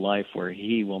 but it's a life where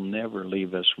he will never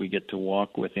leave us. We get to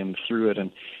walk with him through it.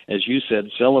 And as you said,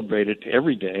 celebrate it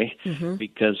every day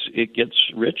because it gets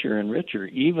richer and richer.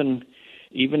 Even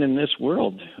in this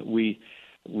world, we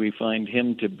find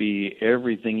him to be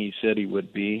everything he said he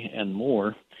would be and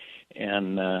more.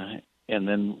 And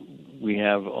then we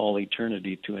have all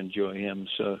eternity to enjoy him.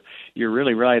 So you're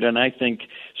really right. And I think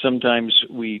sometimes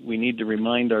we need to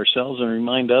remind ourselves and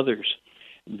remind others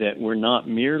that we're not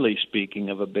merely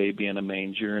speaking of a baby in a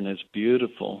manger, and as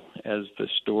beautiful as the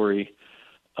story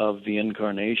of the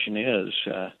incarnation is,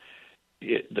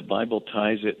 the Bible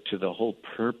ties it to the whole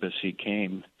purpose he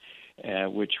came,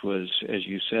 which was, as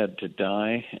you said, to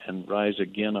die and rise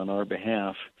again on our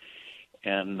behalf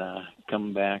and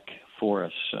come back for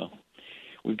us. So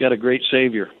we've got a great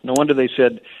Savior. No wonder they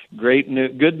said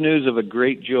good news of a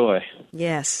great joy.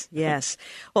 Yes, yes.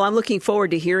 Well, I'm looking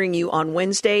forward to hearing you on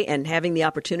Wednesday and having the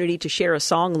opportunity to share a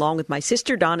song along with my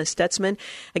sister, Donna Stutzman.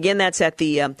 Again, that's at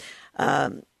the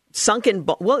Sunken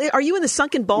Ball. Well, are you in the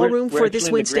Sunken Ballroom for this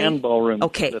Wednesday? We're in the Grand Ballroom.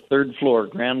 Okay. The third floor,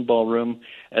 Grand Ballroom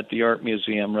at the Art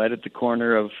Museum, right at the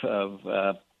corner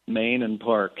of Main and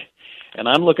Park. And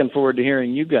I'm looking forward to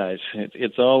hearing you guys.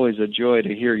 It's always a joy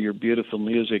to hear your beautiful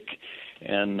music.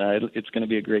 And it's going to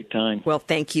be a great time. Well,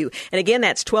 thank you. And again,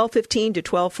 that's 12:15 to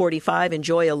 12:45.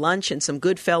 Enjoy a lunch and some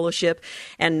good fellowship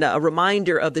and a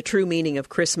reminder of the true meaning of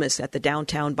Christmas at the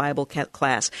Downtown Bible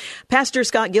class. Pastor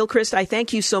Scott Gilchrist, I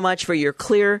thank you so much for your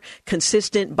clear,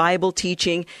 consistent Bible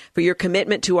teaching, for your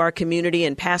commitment to our community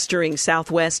and pastoring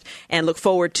Southwest, and look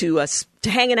forward to us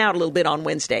hanging out a little bit on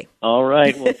Wednesday. All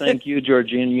right. Well, thank you,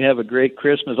 Georgine. You have a great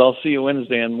Christmas. I'll see you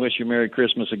Wednesday and wish you Merry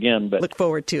Christmas again. But look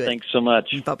forward to it. Thanks so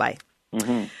much. Bye-bye.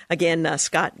 Again,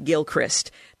 Scott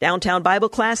Gilchrist. Downtown Bible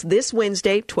class this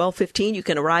Wednesday, 12:15. You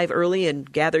can arrive early and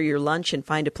gather your lunch and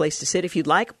find a place to sit if you'd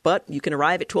like, but you can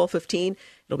arrive at 12:15.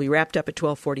 It'll be wrapped up at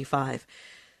 12:45.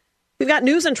 We've got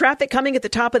news and traffic coming at the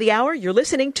top of the hour. You're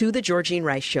listening to The Georgine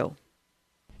Rice Show.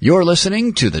 You're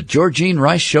listening to The Georgine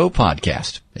Rice Show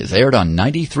podcast. It's aired on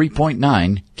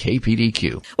 93.9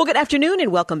 KPDQ. Well, good afternoon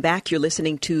and welcome back. You're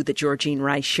listening to The Georgine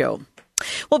Rice Show.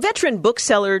 Well, veteran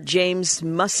bookseller James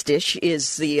Mustich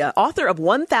is the author of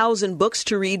 1,000 Books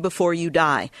to Read Before You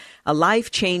Die, a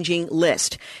life-changing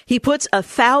list. He puts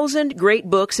 1,000 great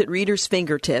books at readers'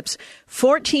 fingertips,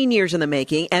 14 years in the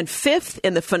making, and 5th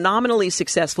in the phenomenally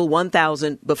successful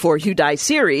 1,000 Before You Die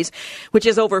series, which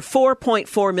is over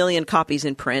 4.4 million copies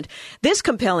in print. This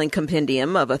compelling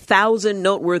compendium of 1,000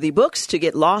 noteworthy books to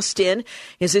get lost in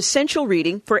is essential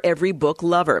reading for every book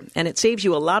lover, and it saves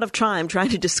you a lot of time trying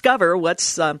to discover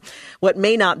what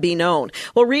may not be known.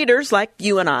 Well, readers like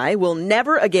you and I will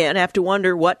never again have to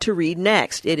wonder what to read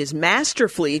next. It is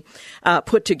masterfully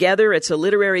put together. It's a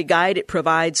literary guide. It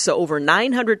provides over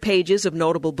 900 pages of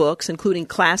notable books, including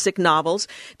classic novels,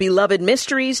 beloved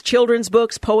mysteries, children's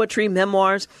books, poetry,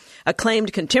 memoirs,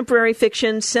 acclaimed contemporary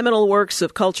fiction, seminal works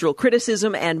of cultural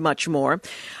criticism, and much more.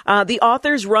 The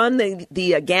authors run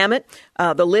the gamut.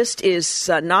 The list is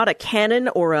not a canon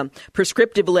or a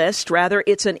prescriptive list. Rather,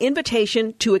 it's an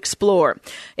invitation to explore.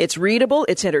 It's readable,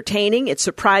 it's entertaining, it's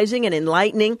surprising and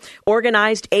enlightening,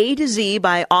 organized A to Z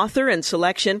by author and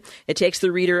selection. It takes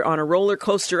the reader on a roller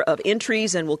coaster of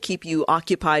entries and will keep you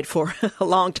occupied for a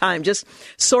long time, just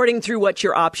sorting through what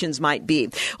your options might be.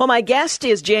 Well, my guest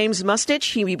is James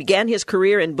Mustich. He began his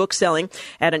career in bookselling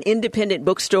at an independent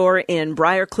bookstore in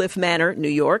Briarcliff Manor, New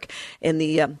York, in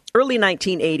the early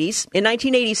 1980s. In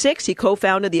 1986, he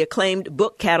co-founded the acclaimed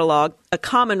book catalog, A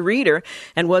Common Reader,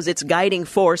 and was its guiding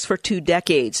force for 2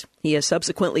 decades. He has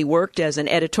subsequently worked as an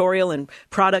editorial and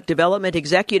product development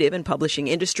executive in publishing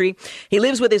industry. He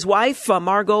lives with his wife,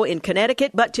 Margot, in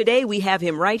Connecticut, but today we have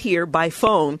him right here by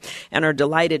phone and are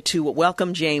delighted to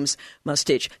welcome James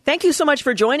Mustich. Thank you so much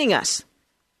for joining us.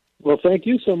 Well, thank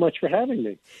you so much for having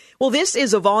me. Well, this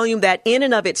is a volume that in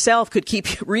and of itself could keep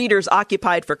readers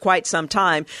occupied for quite some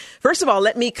time. First of all,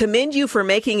 let me commend you for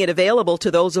making it available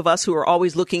to those of us who are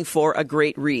always looking for a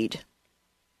great read.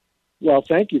 Well,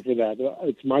 thank you for that.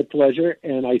 It's my pleasure,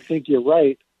 and I think you're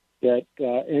right that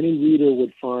any reader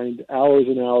would find hours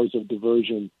and hours of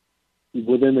diversion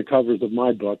within the covers of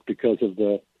my book because of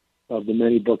the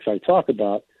many books I talk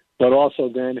about, but also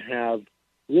then have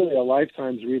really a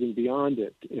lifetime's reading beyond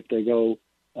it if they go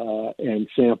and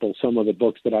sample some of the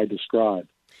books that I describe.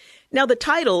 Now, the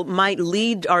title might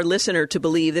lead our listener to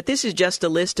believe that this is just a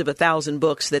list of 1,000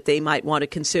 books that they might want to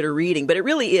consider reading, but it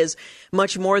really is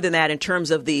much more than that in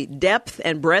terms of the depth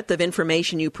and breadth of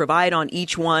information you provide on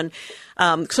each one.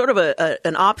 Sort of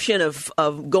an option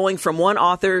of going from one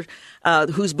author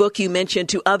whose book you mentioned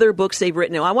to other books they've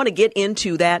written. Now, I want to get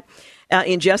into that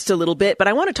in just a little bit, but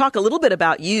I want to talk a little bit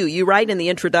about you. You write in the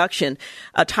introduction,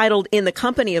 titled In the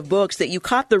Company of Books, that you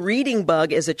caught the reading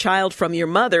bug as a child from your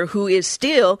mother, who is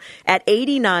still, at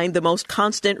 89, the most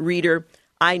constant reader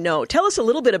I know. Tell us a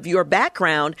little bit of your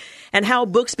background and how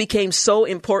books became so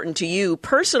important to you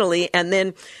personally, and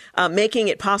then making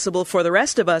it possible for the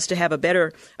rest of us to have a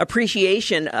better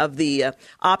appreciation of the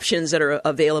options that are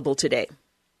available today.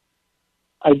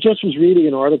 I just was reading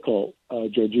an article,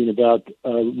 Georgine, about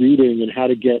reading and how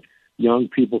to get young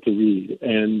people to read.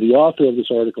 And the author of this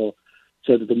article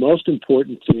said that the most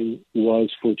important thing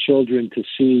was for children to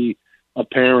see a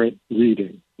parent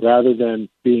reading rather than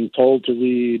being told to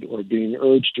read or being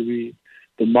urged to read.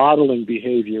 The modeling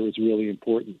behavior is really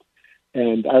important.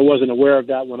 And I wasn't aware of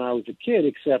that when I was a kid,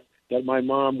 except that my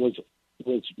mom was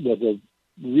a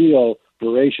real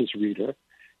voracious reader,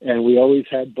 and we always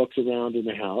had books around in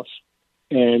the house.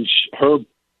 And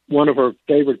one of her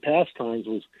favorite pastimes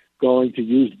was going to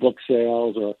used book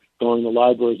sales or going to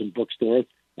libraries and bookstores,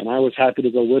 and I was happy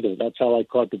to go with her. That's how I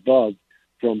caught the bug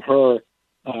from her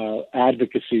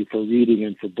advocacy for reading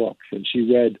and for books. And she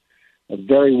read a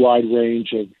very wide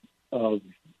range of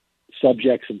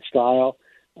subjects and style,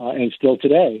 and still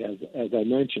today, as I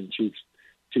mentioned,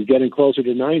 she's getting closer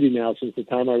to 90 now since the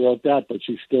time I wrote that, but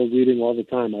she's still reading all the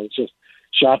time. I was just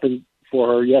shopping for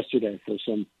her yesterday for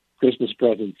some Christmas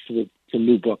presents with some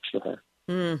new books for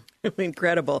her.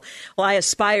 Incredible. Well, I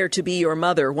aspire to be your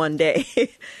mother one day.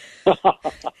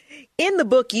 In the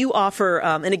book, you offer,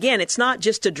 and again, it's not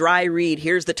just a dry read.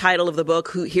 Here's the title of the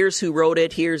book. Here's who wrote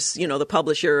it. Here's, the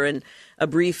publisher and a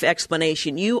brief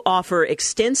explanation. You offer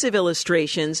extensive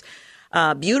illustrations,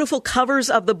 beautiful covers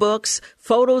of the books,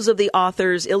 photos of the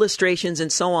authors, illustrations,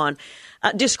 and so on.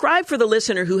 Describe for the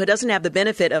listener who doesn't have the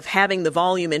benefit of having the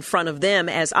volume in front of them,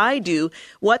 as I do,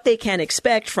 what they can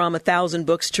expect from 1,000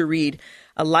 Books to Read,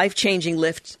 a life-changing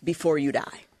lift before you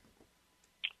die.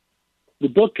 The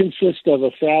book consists of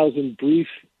 1,000 brief,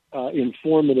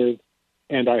 informative,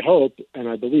 and I hope, and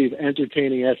I believe,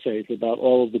 entertaining essays about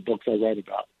all of the books I write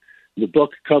about. The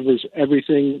book covers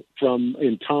everything from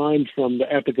the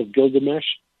Epic of Gilgamesh,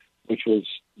 which was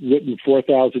written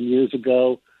 4,000 years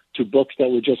ago, to books that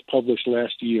were just published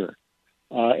last year.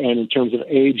 And in terms of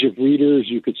age of readers,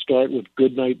 you could start with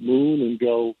Goodnight Moon and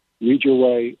go read your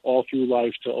way all through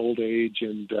life to old age,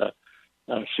 and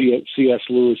C.S.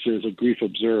 Lewis's A Grief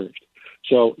Observed.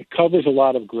 So it covers a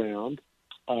lot of ground.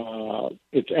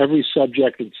 It's every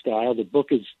subject and style. The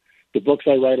books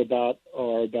I write about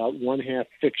are about one half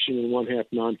fiction and one half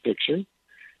nonfiction.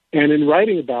 And in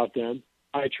writing about them,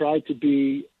 I tried to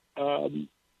be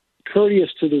courteous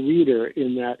to the reader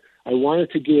in that I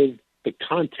wanted to give the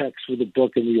context for the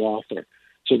book and the author,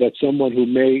 so that someone who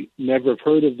may never have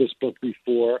heard of this book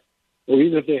before, or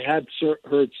even if they had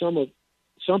heard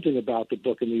something about the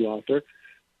book and the author,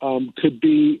 could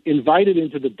be invited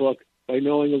into the book by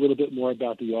knowing a little bit more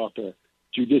about the author,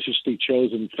 judiciously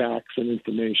chosen facts and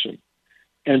information.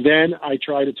 And then I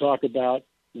try to talk about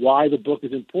why the book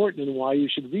is important and why you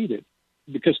should read it.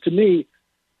 Because to me,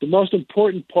 the most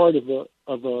important part of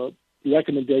a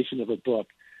recommendation of a book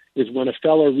is when a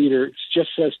fellow reader just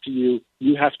says to you,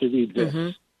 you have to read this.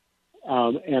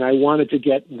 Mm-hmm. And I wanted to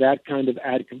get that kind of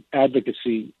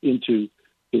advocacy into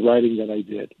the writing that I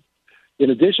did. In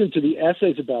addition to the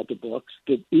essays about the books,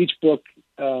 each book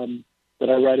that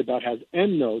I write about has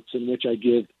endnotes in which I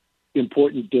give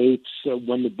important dates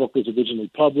when the book was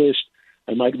originally published.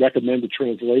 I might recommend a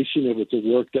translation if it's a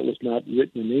work that was not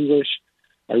written in English.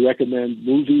 I recommend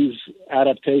movies,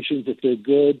 adaptations if they're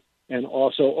good, and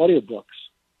also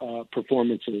audiobooks,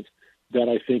 performances that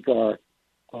I think are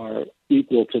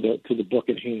equal to the book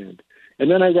at hand.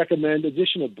 And then I recommend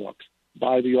additional books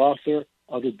by the author,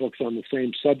 other books on the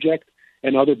same subject,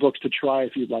 and other books to try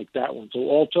if you'd like that one. So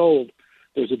all told,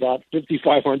 there's about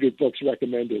 5,500 books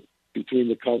recommended between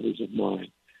the covers of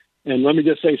mine. And let me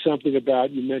just say something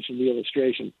about, you mentioned the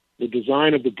illustration, the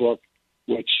design of the book,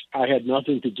 which I had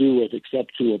nothing to do with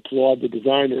except to applaud the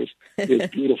designers, is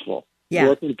beautiful. Yeah.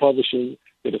 Workman Publishing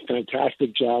did a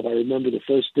fantastic job. I remember the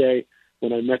first day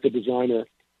when I met the designer,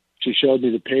 she showed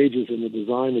me the pages and the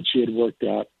design that she had worked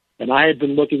out. And I had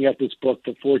been looking at this book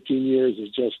for 14 years as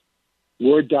just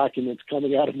Word documents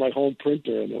coming out of my home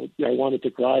printer, and I wanted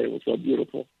to cry. It was so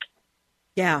beautiful.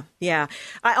 Yeah, yeah.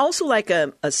 I also like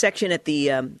a section at the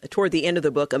toward the end of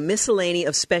the book, a miscellany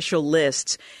of special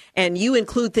lists, and you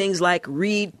include things like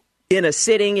read in a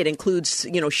sitting. It includes,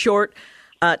 short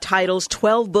titles,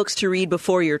 12 books to read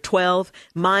before you're 12,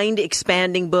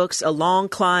 mind-expanding books, A Long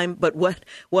Climb, but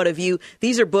what of you?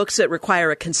 These are books that require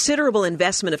a considerable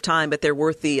investment of time, but they're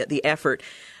worth the effort.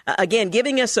 Again,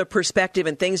 giving us a perspective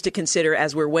and things to consider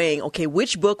as we're weighing, okay,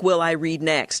 which book will I read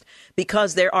next?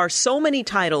 Because there are so many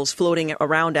titles floating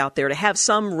around out there. To have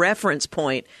some reference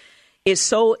point is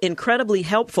so incredibly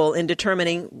helpful in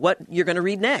determining what you're going to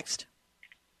read next.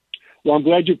 Well, I'm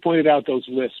glad you pointed out those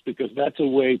lists, because that's a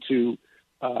way to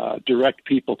direct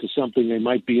people to something they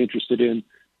might be interested in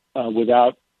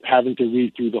without having to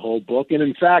read through the whole book. And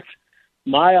in fact,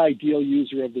 my ideal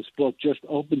user of this book just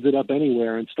opens it up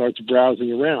anywhere and starts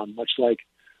browsing around, much like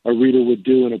a reader would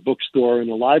do in a bookstore or in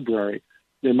a library.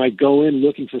 They might go in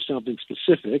looking for something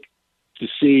specific to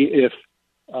see if,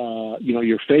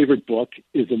 your favorite book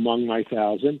is among my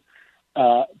 1,000,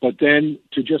 but then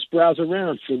to just browse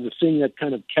around for the thing that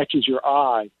kind of catches your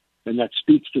eye and that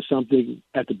speaks to something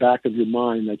at the back of your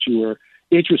mind that you were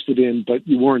interested in but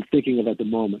you weren't thinking of at the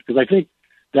moment. Because I think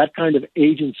that kind of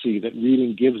agency that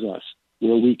reading gives us,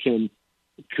 where we can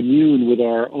commune with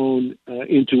our own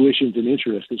intuitions and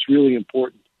interests, is really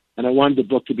important. And I wanted the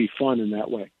book to be fun in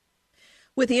that way.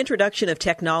 With the introduction of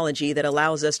technology that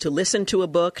allows us to listen to a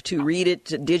book, to read it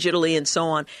digitally and so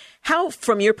on, how,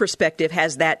 from your perspective,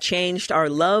 has that changed our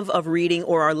love of reading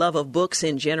or our love of books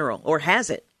in general, or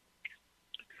has it?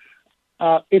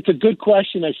 It's a good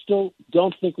question. I still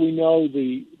don't think we know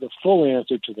the full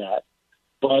answer to that.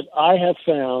 But I have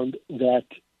found that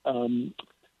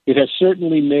it has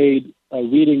certainly made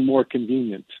reading more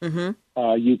convenient.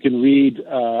 Mm-hmm. You can read,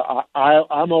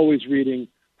 I'm always reading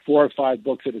 4 or 5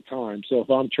 books at a time. So if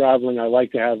I'm traveling, I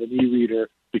like to have an e-reader,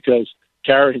 because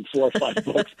carrying 4 or 5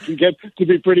 books can get to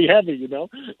be pretty heavy,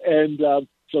 And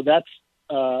so that's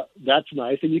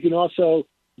nice. And you can also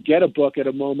get a book at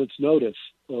a moment's notice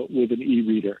with an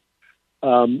e-reader.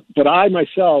 But I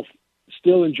myself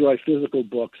still enjoy physical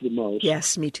books the most.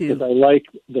 Yes, me too. Because I like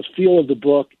the feel of the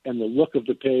book and the look of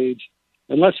the page.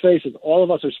 And let's face it, all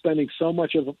of us are spending so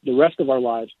much of the rest of our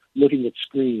lives looking at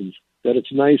screens that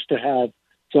it's nice to have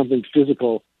something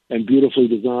physical and beautifully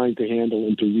designed to handle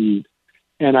and to read.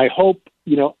 And I hope,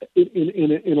 in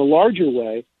a larger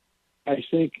way, I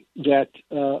think that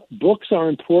books are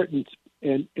important,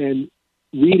 and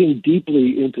reading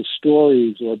deeply into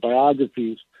stories or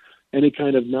biographies, any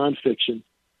kind of nonfiction,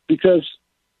 because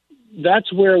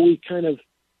that's where we kind of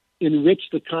enrich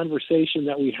the conversation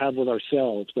that we have with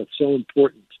ourselves. That's so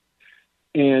important.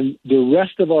 And the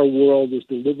rest of our world is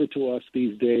delivered to us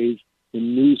these days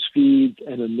in news feeds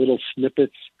and in little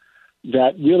snippets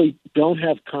that really don't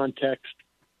have context,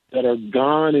 that are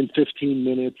gone in 15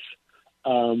 minutes.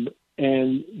 And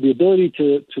the ability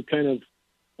to kind of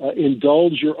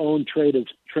indulge your own train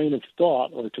of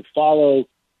thought, or to follow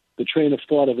the train of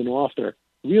thought of an author,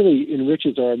 really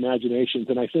enriches our imaginations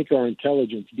and I think our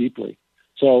intelligence deeply.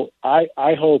 So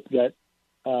I hope that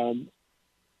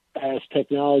as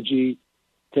technology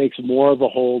takes more of a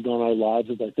hold on our lives,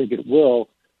 as I think it will,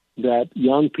 that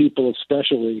young people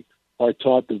especially are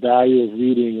taught the value of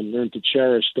reading and learn to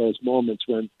cherish those moments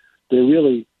when they're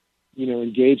really,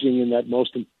 engaging in that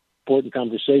most important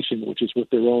conversation, which is with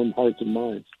their own hearts and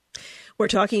minds. We're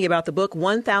talking about the book,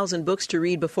 1,000 Books to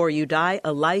Read Before You Die,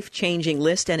 a life-changing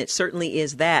list, and it certainly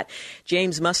is that.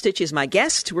 James Mustich is my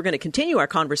guest. We're going to continue our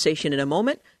conversation in a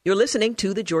moment. You're listening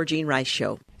to The Georgene Rice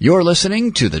Show. You're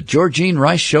listening to The Georgene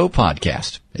Rice Show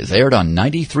podcast. It's aired on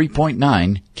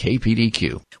 93.9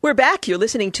 KPDQ. We're back. You're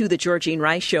listening to The Georgene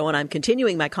Rice Show, and I'm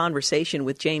continuing my conversation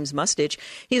with James Mustich.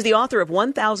 He's the author of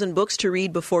 1,000 Books to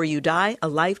Read Before You Die, a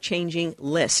life-changing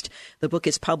list. The book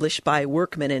is published by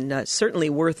Workman and certainly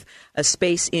worth a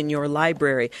space in your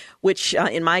library, which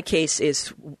in my case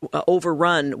is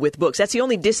overrun with books. That's the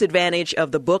only disadvantage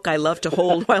of the book I love to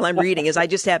hold while I'm reading, is I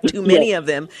just have too many of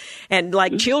them. And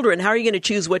like children, how are you going to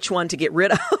choose which one to get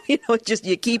rid of? Just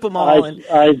you keep them all.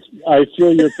 I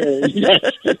feel your pain.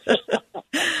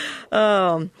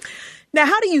 Now,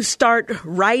 how do you start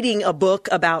writing a book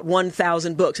about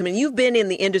 1,000 books? I mean, you've been in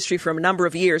the industry for a number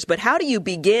of years, but how do you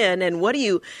begin, and what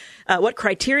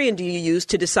criterion do you use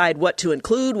to decide what to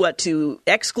include, what to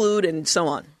exclude, and so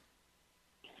on?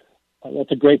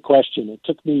 That's a great question. It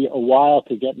took me a while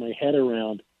to get my head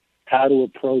around how to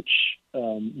approach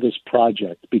this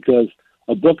project, because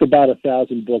a book about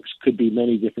 1,000 books could be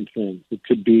many different things. It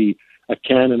could be a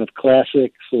canon of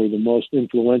classics or the most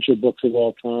influential books of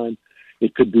all time.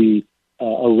 It could be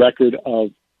a record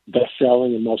of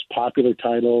best-selling and most popular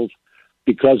titles.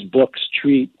 Because books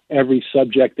treat every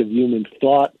subject of human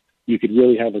thought, you could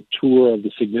really have a tour of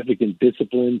the significant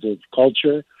disciplines of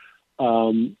culture.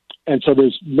 And so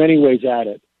there's many ways at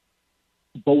it.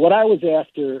 But what I was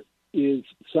after is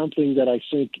something that I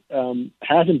think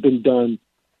hasn't been done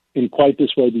in quite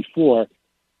this way before.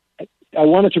 I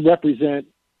wanted to represent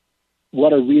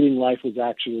what a reading life was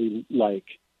actually like.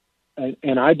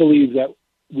 And I believe that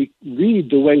we read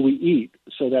the way we eat,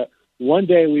 so that one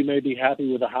day we may be happy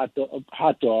with a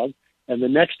hot dog, and the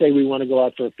next day we want to go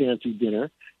out for a fancy dinner,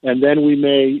 and then we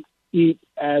may eat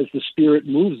as the spirit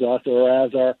moves us or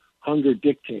as our hunger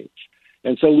dictates.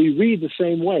 And so we read the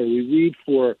same way. We read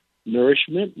for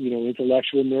nourishment,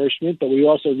 intellectual nourishment, but we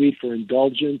also read for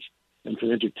indulgence and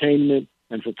for entertainment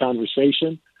and for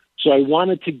conversation. So I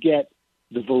wanted to get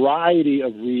the variety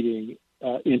of reading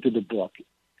into the book.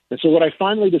 And so what I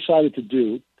finally decided to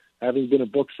do, having been a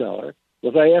bookseller,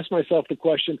 was I asked myself the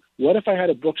question, what if I had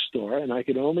a bookstore and I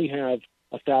could only have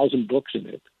 1,000 books in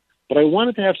it, but I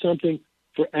wanted to have something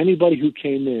for anybody who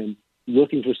came in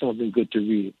looking for something good to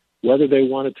read, whether they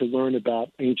wanted to learn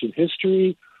about ancient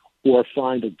history or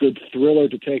find a good thriller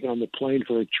to take on the plane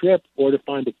for a trip or to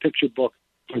find a picture book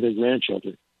for their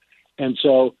grandchildren. And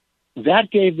so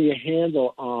that gave me a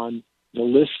handle on the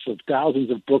lists of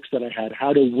thousands of books that I had,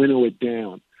 how to winnow it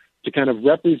down, to kind of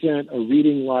represent a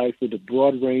reading life with a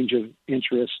broad range of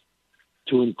interests,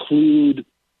 to include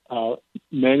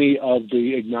many of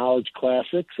the acknowledged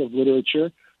classics of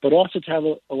literature, but also to have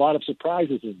a lot of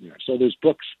surprises in there. So there's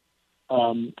books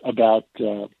about,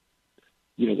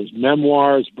 there's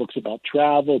memoirs, books about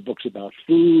travel, books about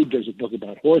food. There's a book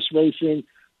about horse racing,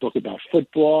 book about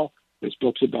football. There's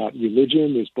books about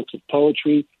religion. There's books of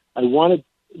poetry. I wanted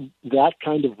that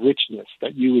kind of richness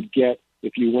that you would get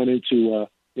if you went into a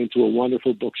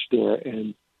wonderful bookstore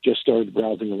and just started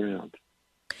browsing around.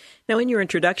 Now, in your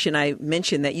introduction, I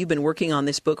mentioned that you've been working on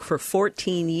this book for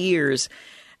 14 years,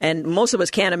 and most of us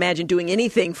can't imagine doing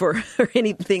anything for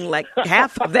anything like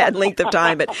half of that length of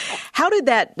time. But how did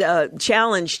that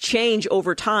challenge change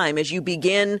over time as you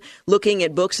begin looking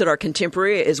at books that are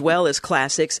contemporary as well as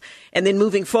classics, and then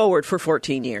moving forward for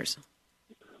 14 years?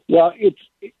 Well,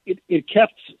 it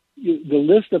kept, the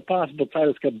list of possible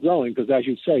titles kept growing because, as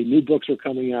you say, new books are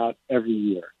coming out every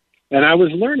year. And I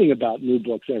was learning about new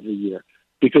books every year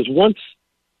because once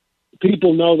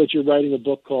people know that you're writing a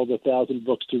book called 1,000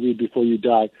 Books to Read Before You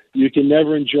Die, you can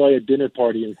never enjoy a dinner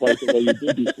party in quite the way you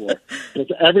did before.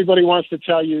 Because everybody wants to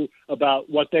tell you about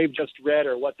what they've just read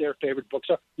or what their favorite books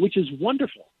are, which is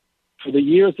wonderful. For the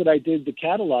years that I did the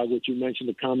catalog, which you mentioned,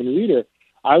 The Common Reader,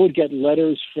 I would get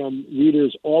letters from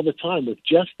readers all the time with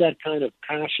just that kind of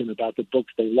passion about the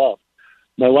books they love.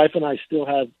 My wife and I still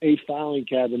have 8 filing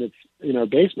cabinets in our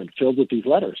basement filled with these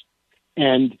letters.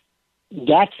 And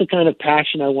that's the kind of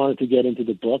passion I wanted to get into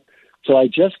the book. So I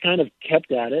just kind of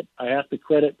kept at it. I have to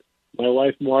credit my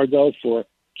wife, Margot, for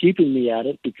keeping me at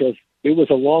it because it was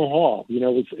a long haul. You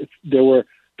know, there were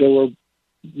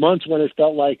months when it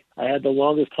felt like I had the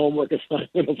longest homework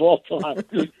assignment of all time.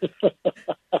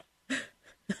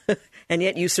 And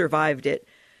yet you survived it.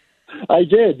 I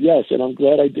did, yes, and I'm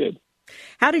glad I did.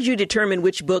 How did you determine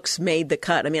which books made the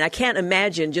cut? I mean, I can't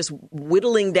imagine just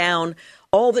whittling down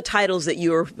all the titles that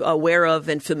you're aware of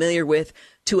and familiar with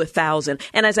to 1,000.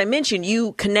 And as I mentioned,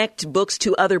 you connect books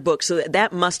to other books, so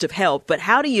that must have helped. But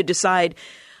how do you decide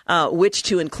which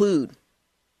to include?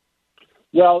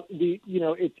 Well,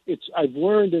 I've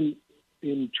learned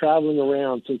in traveling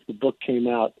around since the book came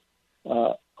out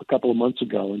a couple of months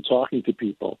ago and talking to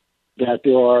people that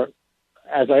there are,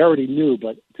 as I already knew,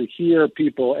 but to hear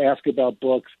people ask about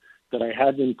books that I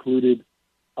hadn't included,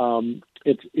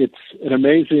 it's an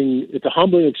amazing, it's a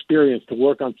humbling experience to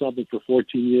work on something for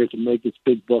 14 years and make this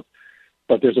big book.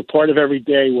 But there's a part of every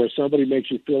day where somebody makes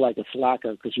you feel like a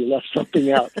slacker because you left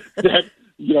something out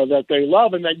that they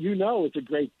love and that it's a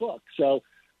great book. So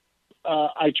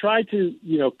I try to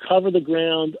cover the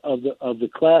ground of the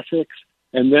classics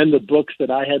and then the books that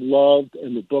I had loved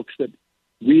and the books that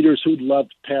readers who'd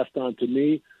loved passed on to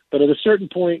me. But at a certain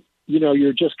point,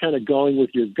 you're just kind of going with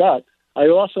your gut. I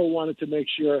also wanted to make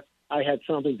sure I had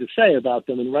something to say about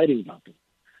them and writing about them.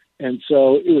 And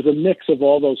so it was a mix of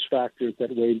all those factors that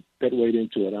weighed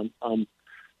into it.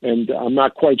 And I'm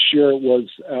not quite sure it was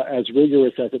as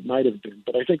rigorous as it might have been,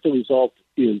 but I think the result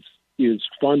is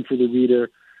fun for the reader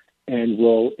and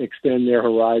will extend their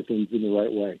horizons in the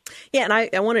right way. Yeah, and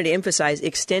I wanted to emphasize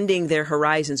extending their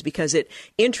horizons because it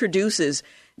introduces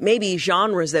maybe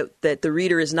genres that the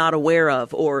reader is not aware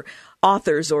of, or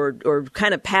authors or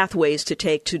kind of pathways to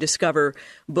take to discover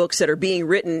books that are being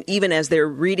written even as they're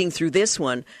reading through this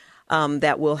one.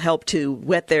 That will help to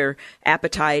whet their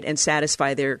appetite and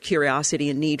satisfy their curiosity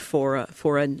and need for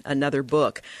another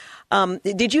book.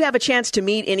 Did you have a chance to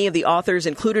meet any of the authors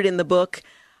included in the book?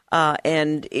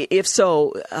 And if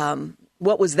so,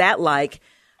 what was that like,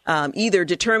 either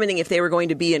determining if they were going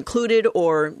to be included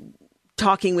or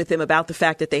talking with them about the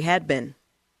fact that they had been?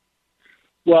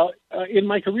 Well, in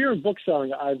my career in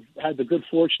bookselling, I've had the good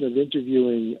fortune of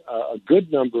interviewing a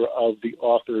good number of the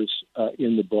authors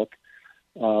in the book.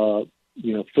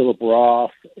 Philip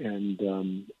Roth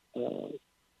and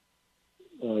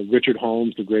Richard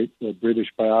Holmes, the great British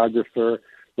biographer,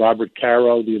 Robert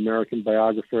Caro, the American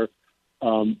biographer,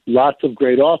 lots of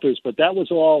great authors. But that was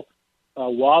all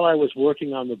while I was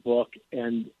working on the book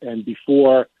and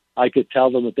before I could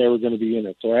tell them that they were going to be in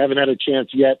it. So I haven't had a chance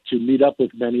yet to meet up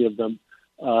with many of them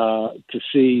to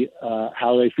see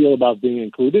how they feel about being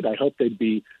included. I hope they'd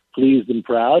be pleased and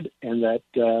proud and that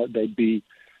they'd be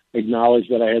acknowledge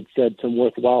that I had said some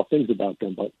worthwhile things about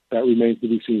them, but that remains to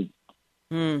be seen.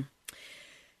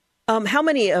 How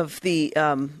many of the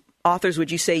authors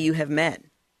would you say you have met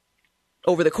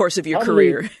over the course of your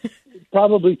career?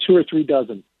 Probably 2 or 3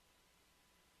 dozen.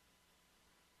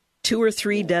 2 or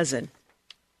 3 dozen?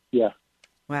 Yeah.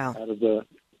 Wow. Out of the,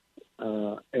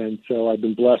 and so I've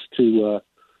been blessed to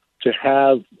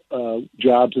have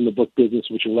jobs in the book business,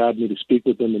 which allowed me to speak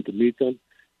with them and to meet them.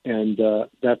 And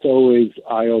that's always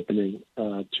eye-opening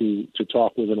to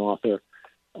talk with an author,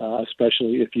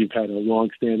 especially if you've had a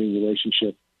long-standing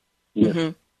relationship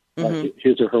with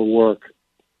his or her work.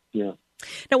 Yeah.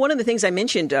 Now, one of the things I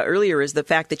mentioned earlier is the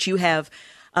fact that you have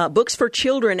books for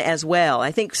children as well.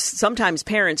 I think sometimes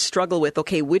parents struggle with,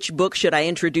 okay, which book should I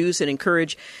introduce and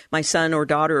encourage my son or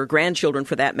daughter or grandchildren,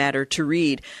 for that matter, to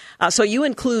read? So you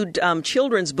include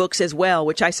children's books as well,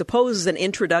 which I suppose is an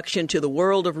introduction to the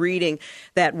world of reading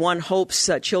that one hopes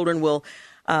children will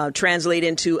translate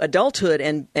into adulthood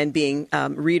and being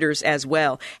readers as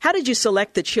well. How did you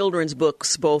select the children's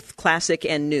books, both classic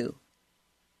and new?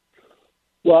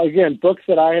 Well, again, books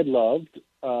that I had loved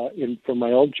from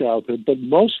my old childhood, but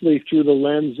mostly through the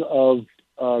lens of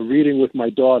reading with my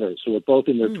daughters, who are both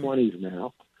in their 20s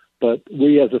now. But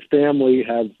we as a family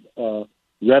have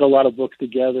read a lot of books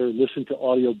together, listened to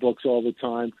audiobooks all the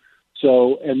time.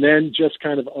 So, and then just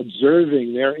kind of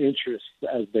observing their interests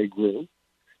as they grew,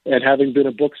 and having been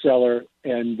a bookseller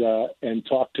and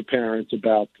talked to parents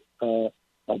about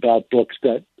books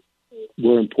that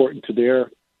were important to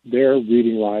their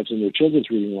reading lives and their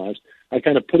children's reading lives, I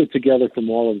kind of put it together from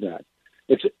all of that.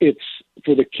 It's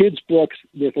for the kids' books.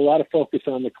 There's a lot of focus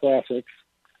on the classics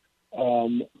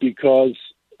because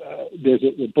there's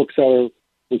a bookseller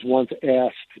was once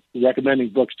asked, recommending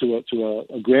books to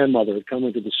a grandmother had come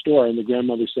into the store, and the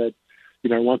grandmother said,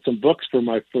 I want some books for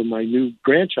my new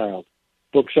grandchild.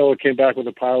 Bookseller came back with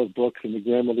a pile of books, and the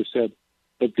grandmother said,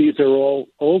 but these are all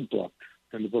old books.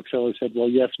 And the bookseller said, well,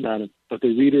 yes, madam, but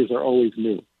the readers are always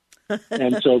new.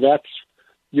 And so that's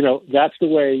the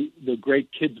way the great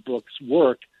kids' books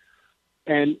work.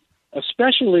 And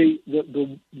especially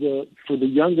for the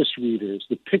youngest readers,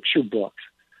 the picture books.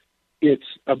 It's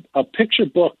a picture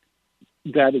book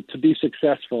that, to be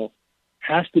successful,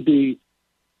 has to be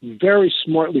very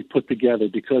smartly put together,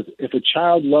 because if a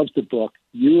child loves the book,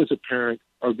 you as a parent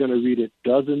are going to read it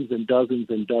dozens and dozens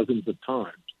and dozens of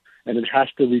times, and it has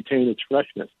to retain its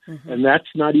freshness. Mm-hmm. And that's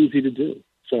not easy to do.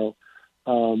 So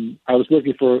I was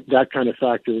looking for that kind of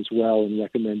factor as well in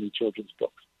recommending children's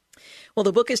books. Well,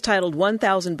 the book is titled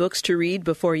 1,000 Books to Read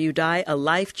Before You Die, a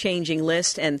life-changing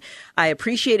list, and I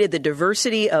appreciated the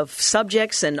diversity of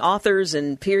subjects and authors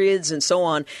and periods and so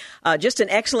on. Just an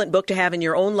excellent book to have in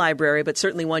your own library, but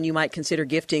certainly one you might consider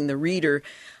gifting the reader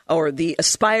or the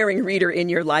aspiring reader in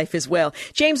your life as well.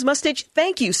 James Mustich,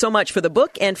 thank you so much for the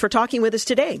book and for talking with us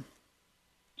today.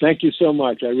 Thank you so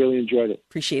much. I really enjoyed it.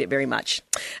 Appreciate it very much.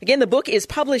 Again, the book is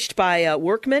published by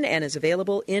Workman and is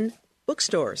available in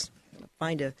bookstores.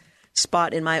 Find a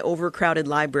spot in my overcrowded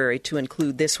library to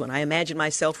include this one. I imagine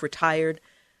myself retired,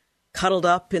 cuddled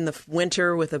up in the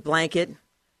winter with a blanket,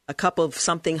 a cup of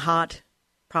something hot,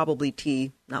 probably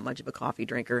tea, not much of a coffee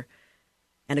drinker,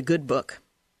 and a good book.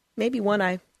 Maybe one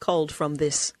I culled from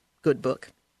this good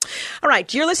book. All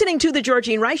right, you're listening to The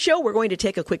Georgene Rice Show. We're going to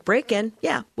take a quick break, and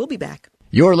we'll be back.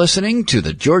 You're listening to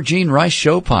the Georgene Rice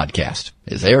Show podcast.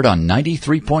 It's aired on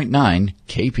 93.9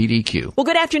 KPDQ. Well,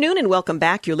 good afternoon and welcome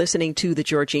back. You're listening to the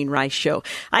Georgene Rice Show.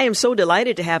 I am so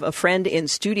delighted to have a friend in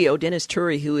studio, Dennis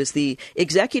Turry, who is the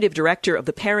executive director of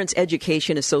the Parents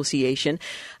Education Association.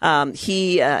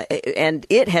 He and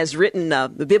it has written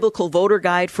the Biblical Voter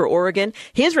Guide for Oregon.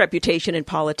 His reputation in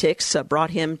politics brought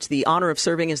him to the honor of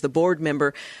serving as the board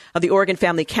member of the Oregon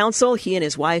Family Council. He and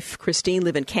his wife, Christine,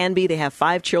 live in Canby. They have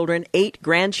 5 children, 8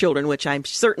 grandchildren, which I'm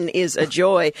certain is a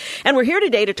joy. And we're here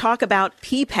today to talk about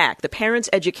PPAC, the Parents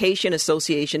Education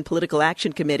Association Political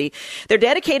Action Committee. They're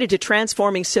dedicated to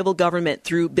transforming civil government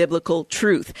through biblical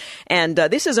truth. And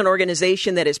this is an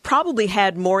organization that has probably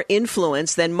had more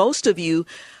influence than most of you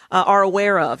are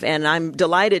aware of. And I'm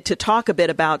delighted to talk a bit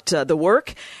about the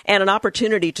work and an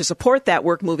opportunity to support that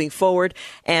work moving forward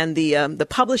and the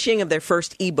publishing of their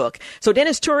first ebook. So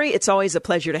Dennis Turry, it's always a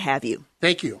pleasure to have you.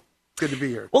 Thank you. Good to be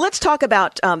here. Well, let's talk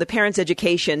about the Parents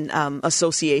Education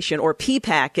Association, or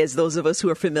PPAC, as those of us who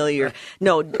are familiar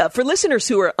know. For listeners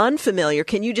who are unfamiliar,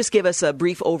 can you just give us a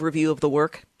brief overview of the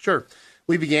work? Sure.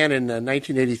 We began in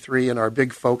 1983, and our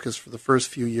big focus for the first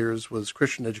few years was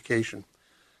Christian education.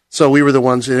 So we were the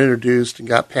ones that introduced and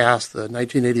got passed the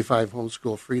 1985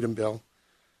 Homeschool Freedom Bill,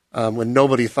 when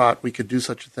nobody thought we could do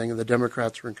such a thing, and the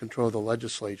Democrats were in control of the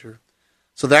legislature.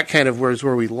 So that kind of was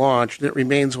where we launched, and it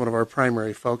remains one of our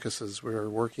primary focuses. We're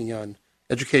working on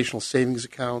educational savings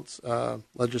accounts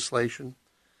legislation,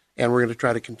 and we're going to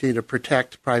try to continue to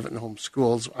protect private and home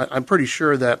schools. I'm pretty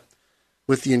sure that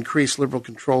with the increased liberal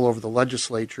control over the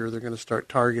legislature, they're going to start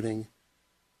targeting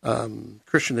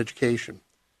Christian education.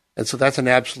 And so that's an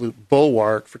absolute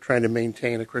bulwark for trying to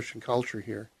maintain a Christian culture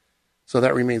here. So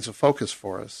that remains a focus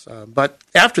for us. But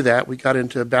after that, we got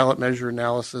into ballot measure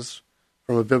analysis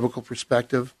from a biblical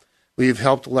perspective. We've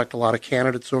helped elect a lot of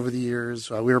candidates over the years.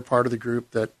 We were part of the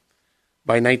group that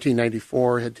by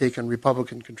 1994 had taken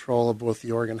Republican control of both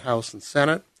the Oregon House and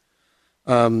Senate.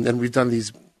 And we've done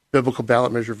these biblical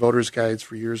ballot measure voters guides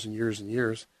for years and years and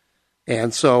years.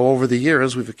 And so over the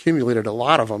years, we've accumulated a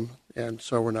lot of them. And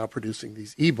so we're now producing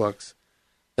these ebooks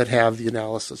that have the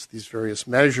analysis of these various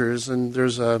measures. And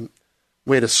there's a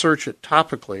way to search it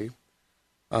topically.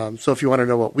 So if you want to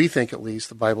know what we think, at least,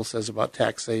 the Bible says about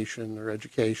taxation or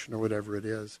education or whatever it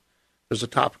is, there's a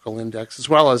topical index, as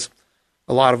well as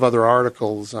a lot of other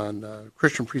articles on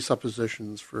Christian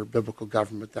presuppositions for biblical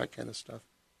government, that kind of stuff.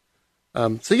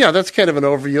 That's kind of an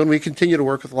overview, and we continue to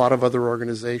work with a lot of other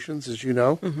organizations, as you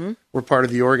know. Mm-hmm. We're part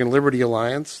of the Oregon Liberty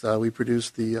Alliance. We put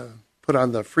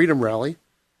on the Freedom Rally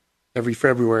every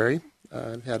February,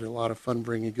 and had a lot of fun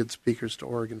bringing good speakers to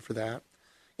Oregon for that.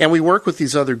 And we work with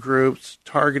these other groups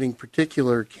targeting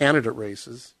particular candidate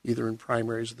races, either in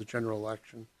primaries or the general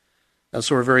election.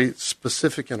 So we're very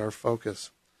specific in our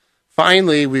focus.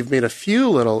 Finally, we've made a few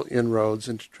little inroads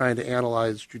into trying to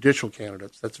analyze judicial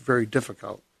candidates. That's very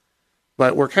difficult.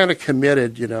 But we're kind of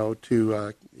committed,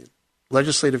 to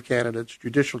legislative candidates,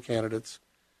 judicial candidates,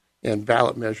 and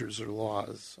ballot measures or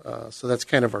laws. So that's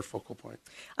kind of our focal point.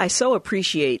 I so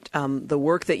appreciate the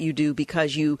work that you do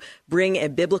because you bring a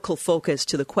biblical focus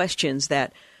to the questions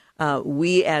that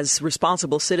we as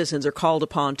responsible citizens are called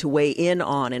upon to weigh in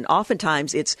on. And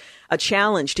oftentimes it's a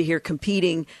challenge to hear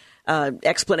competing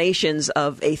explanations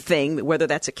of a thing, whether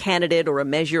that's a candidate or a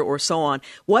measure or so on.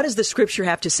 What does the Scripture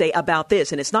have to say about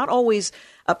this? And it's not always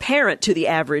apparent to the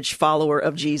average follower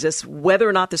of Jesus whether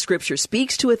or not the Scripture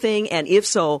speaks to a thing, and if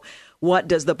so, what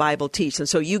does the Bible teach? And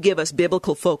so you give us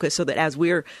biblical focus so that as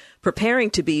we're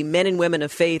preparing to be men and women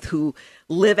of faith who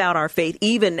live out our faith,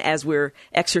 even as we're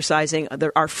exercising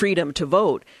our freedom to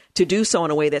vote, to do so in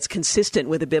a way that's consistent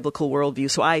with a biblical worldview.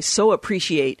 So I so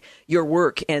appreciate your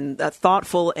work and a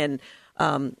thoughtful and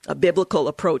a biblical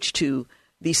approach to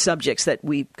these subjects that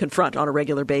we confront on a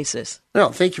regular basis. No,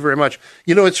 thank you very much.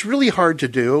 You know, it's really hard to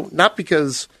do, not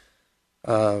because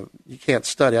you can't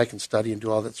study. I can study and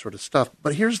do all that sort of stuff.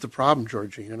 But here's the problem,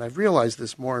 Georgine, and I've realized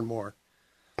this more and more.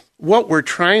 What we're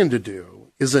trying to do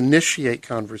is initiate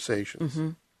conversations. Mm-hmm.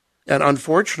 And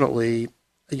unfortunately,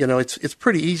 you know, it's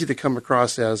pretty easy to come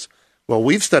across as, well,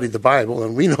 we've studied the Bible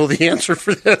and we know the answer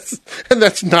for this. And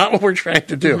that's not what we're trying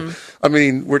to do. Mm-hmm. I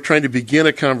mean, we're trying to begin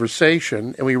a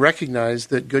conversation, and we recognize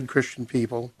that good Christian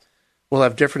people will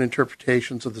have different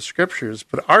interpretations of the Scriptures.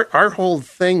 But our whole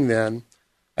thing then,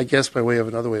 I guess by way of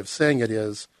another way of saying it,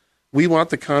 is we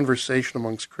want the conversation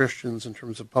amongst Christians in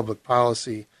terms of public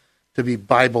policy to be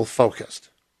Bible-focused.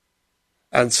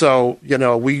 And so, you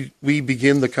know, we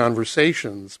begin the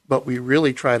conversations, but we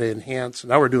really try to enhance, and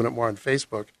now we're doing it more on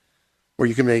Facebook, where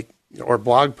you can make, or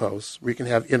blog posts, where you can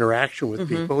have interaction with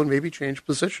mm-hmm. people and maybe change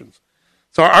positions.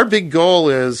 So our big goal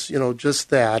is, you know, just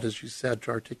that, as you said,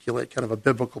 to articulate kind of a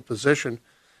biblical position.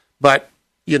 But,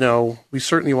 you know, we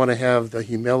certainly want to have the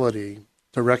humility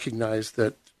to recognize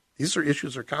that these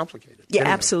issues are complicated. Yeah,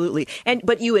 anyway. Absolutely.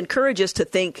 But you encourage us to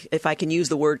think, if I can use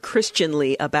the word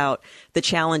Christianly, about the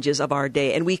challenges of our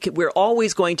day. And we're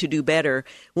always going to do better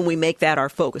when we make that our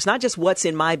focus. Not just what's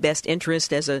in my best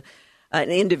interest as an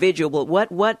individual,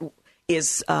 but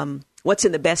what's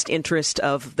in the best interest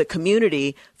of the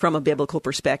community from a biblical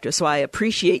perspective. So I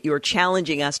appreciate your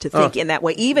challenging us to think in that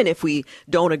way, even if we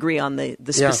don't agree on the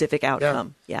specific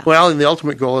outcome. Yeah. Well, and the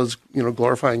ultimate goal is, you know,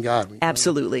 glorifying God.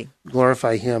 Absolutely.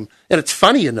 Glorify Him. And it's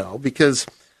funny, you know, because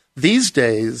these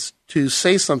days to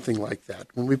say something like that,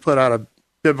 when we put out a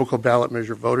biblical ballot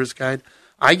measure voters guide,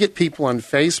 I get people on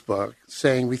Facebook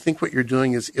saying, we think what you're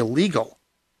doing is illegal,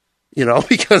 you know,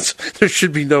 because there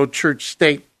should be no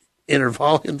church-state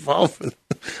involvement.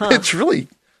 Huh. It's really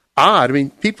odd. I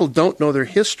mean, people don't know their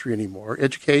history anymore.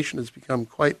 Education has become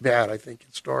quite bad, I think,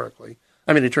 historically.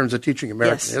 I mean, in terms of teaching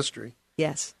American history.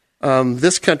 Yes.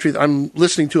 This country, I'm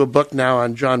listening to a book now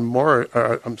on John Marshall,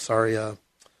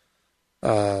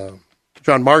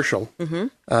 mm-hmm.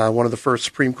 One of the first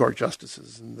Supreme Court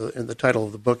justices. And the title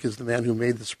of the book is The Man Who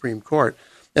Made the Supreme Court.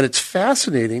 And it's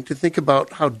fascinating to think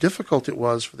about how difficult it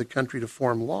was for the country to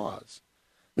form laws.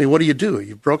 I mean, what do?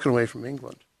 You've broken away from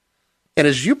England. And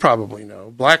as you probably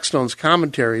know, Blackstone's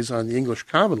Commentaries on the English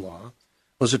Common Law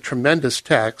was a tremendous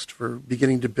text for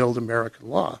beginning to build American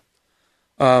law.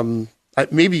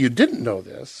 Maybe you didn't know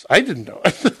this. I didn't know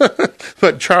it.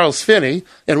 But Charles Finney,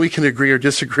 and we can agree or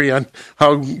disagree on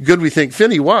how good we think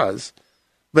Finney was,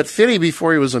 but Finney,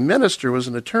 before he was a minister, was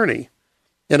an attorney.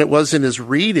 And it was in his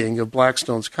reading of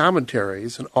Blackstone's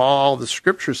Commentaries and all the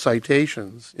scripture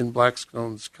citations in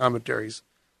Blackstone's Commentaries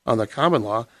on the common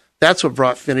law, that's what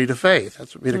brought Finney to faith.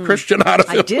 That's what made a Christian out of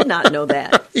him. I did not know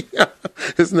that. Yeah.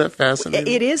 Isn't that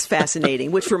fascinating? It is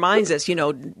fascinating, which reminds us, you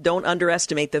know, don't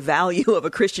underestimate the value of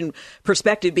a Christian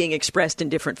perspective being expressed in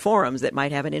different forums that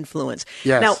might have an influence.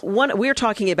 Yes. Now, we're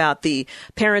talking about the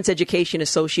Parents Education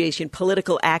Association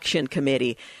Political Action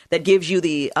Committee that gives you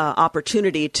the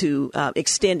opportunity to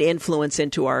extend influence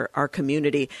into our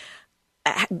community.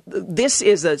 This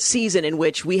is a season in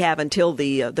which we have until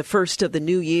the first of the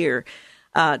new year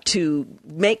to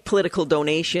make political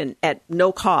donation at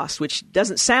no cost, which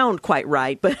doesn't sound quite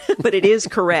right, but it is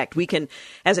correct. We can,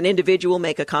 as an individual,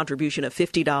 make a contribution of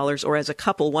 $50 or as a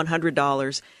couple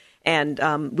 $100. And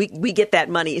we get that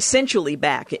money essentially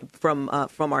back from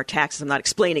our taxes. I'm not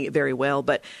explaining it very well,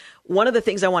 but one of the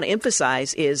things I want to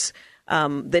emphasize is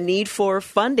the need for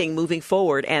funding moving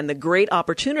forward and the great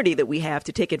opportunity that we have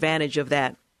to take advantage of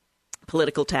that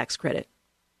political tax credit.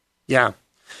 Yeah.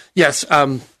 Yes.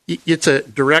 It's a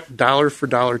direct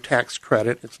dollar-for-dollar tax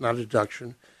credit. It's not a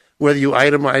deduction. Whether you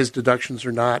itemize deductions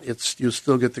or not, you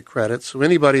still get the credit. So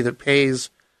anybody that pays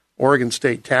Oregon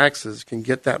state taxes can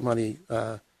get that money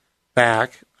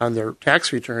back on their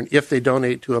tax return if they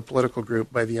donate to a political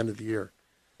group by the end of the year.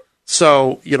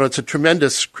 So, it's a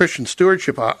tremendous Christian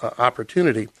stewardship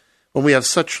opportunity. When we have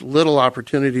such little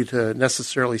opportunity to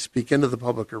necessarily speak into the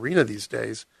public arena these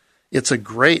days, it's a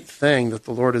great thing that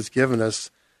the Lord has given us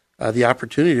the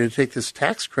opportunity to take this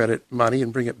tax credit money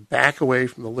and bring it back away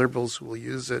from the liberals who will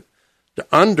use it to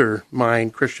undermine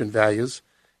Christian values,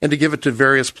 and to give it to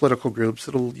various political groups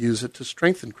that will use it to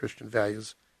strengthen Christian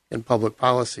values in public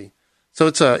policy. So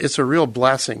it's a real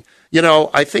blessing.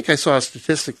 I think I saw a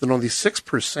statistic that only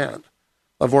 6%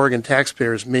 of Oregon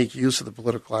taxpayers make use of the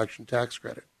political action tax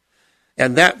credit.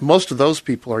 And that most of those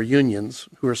people are unions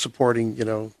who are supporting,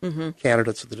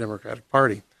 candidates of the Democratic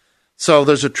Party. So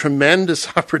there's a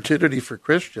tremendous opportunity for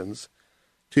Christians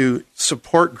to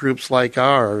support groups like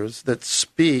ours that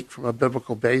speak from a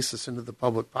biblical basis into the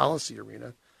public policy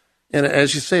arena. And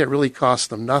as you say, it really costs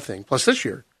them nothing. Plus this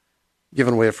year,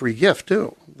 giving away a free gift,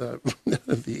 too, the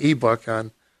e-book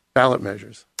on ballot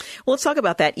measures. Well, let's talk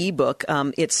about that e-book.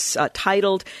 It's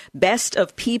titled Best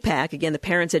of PPAC, again, the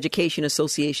Parents Education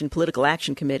Association Political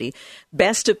Action Committee,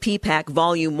 Best of PPAC,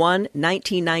 Volume 1,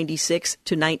 1996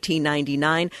 to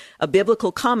 1999, a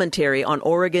biblical commentary on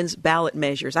Oregon's ballot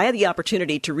measures. I had the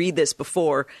opportunity to read this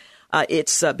before.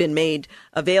 It's been made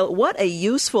available. What a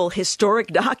useful historic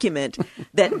document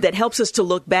that helps us to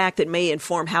look back, that may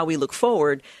inform how we look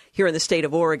forward here in the state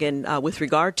of Oregon with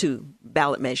regard to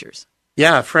ballot measures.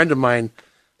 Yeah, a friend of mine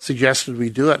suggested we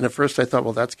do it. And at first I thought,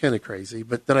 well, that's kind of crazy.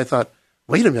 But then I thought,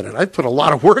 wait a minute, I put a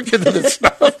lot of work into this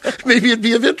stuff. Maybe it'd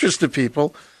be of interest to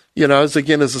people, as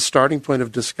a starting point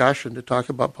of discussion to talk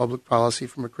about public policy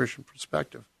from a Christian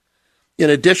perspective. In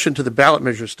addition to the ballot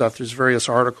measure stuff, there's various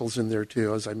articles in there,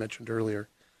 too, as I mentioned earlier.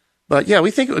 But, yeah, we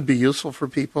think it would be useful for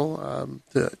people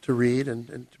to read and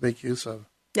to make use of.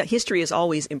 Yeah, history is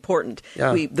always important.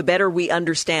 Yeah. The better we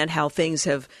understand how things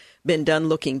have been done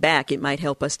looking back, it might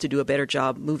help us to do a better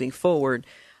job moving forward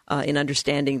in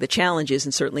understanding the challenges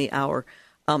and certainly our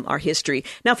history.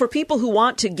 Now, for people who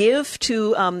want to give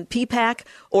to PPAC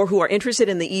or who are interested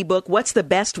in the e-book, what's the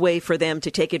best way for them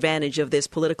to take advantage of this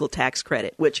political tax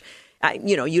credit, which,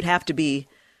 you'd have to be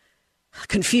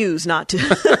confused not to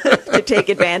to take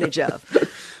advantage of?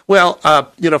 Well,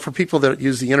 for people that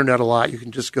use the internet a lot, you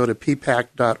can just go to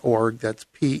ppac.org. That's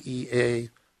PEAPAC.org.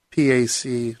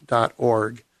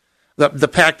 The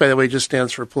PAC, by the way, just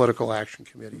stands for Political Action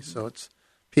Committee. So it's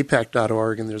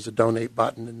ppac.org, and there's a donate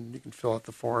button, and you can fill out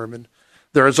the form. And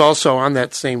there is also on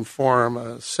that same form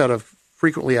a set of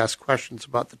frequently asked questions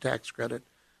about the tax credit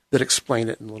that explain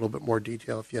it in a little bit more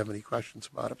detail if you have any questions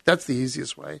about it. But that's the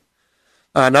easiest way.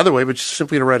 Another way, which is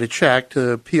simply to write a check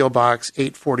to P.O. Box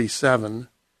 847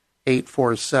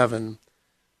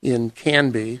 in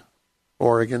Canby,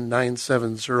 Oregon,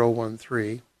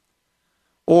 97013.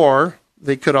 Or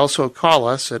they could also call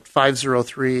us at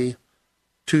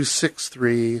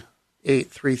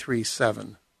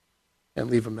 503-263-8337 and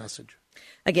leave a message.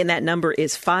 Again, that number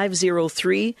is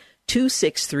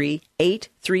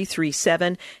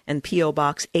 503-263-8337 and P.O.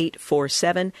 Box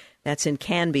 847. That's in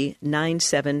Canby,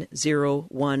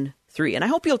 97013. And I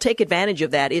hope you'll take advantage of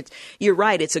that. You're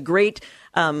right. It's a great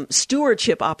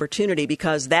stewardship opportunity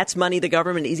because that's money the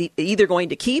government is either going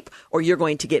to keep or you're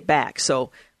going to get back. So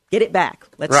get it back.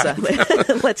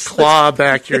 Let's claw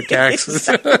back your taxes.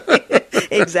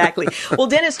 Exactly. Well,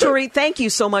 Dennis Turry, thank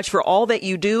you so much for all that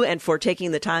you do and for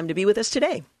taking the time to be with us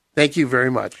today. Thank you very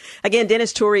much. Again,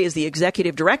 Dennis Turry is the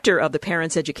executive director of the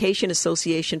Parents Education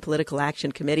Association Political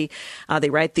Action Committee. They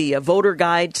write the voter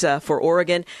guides for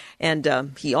Oregon,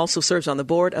 and he also serves on the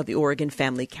board of the Oregon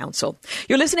Family Council.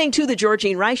 You're listening to The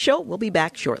Georgene Rice Show. We'll be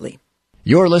back shortly.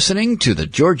 You're listening to The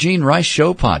Georgene Rice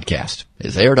Show podcast.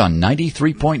 It's aired on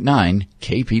 93.9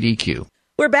 KPDQ.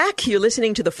 We're back. You're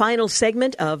listening to the final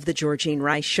segment of The Georgene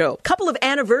Rice Show. A couple of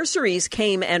anniversaries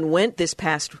came and went this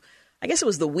past I guess it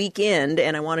was the weekend,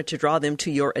 and I wanted to draw them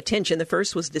to your attention. The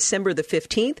first was December the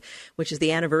 15th, which is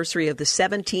the anniversary of the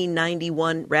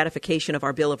 1791 ratification of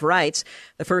our Bill of Rights,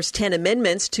 the first 10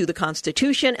 amendments to the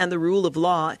Constitution and the rule of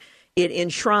law it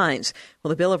enshrines. Well,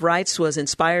 the Bill of Rights was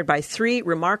inspired by three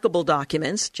remarkable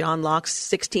documents: John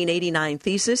Locke's 1689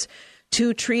 thesis,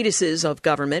 two treatises of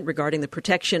government regarding the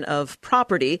protection of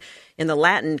property in the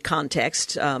Latin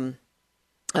context,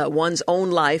 one's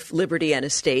own life, liberty, and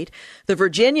estate. The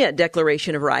Virginia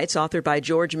Declaration of Rights, authored by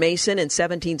George Mason in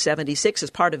 1776 as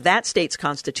part of that state's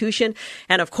constitution.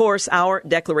 And, of course, our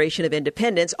Declaration of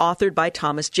Independence, authored by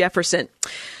Thomas Jefferson.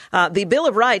 The Bill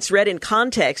of Rights, read in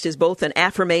context, is both an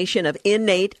affirmation of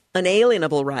innate,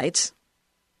 unalienable rights.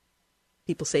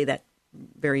 People say that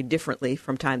very differently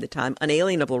from time to time,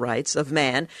 unalienable rights of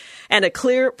man, and a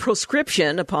clear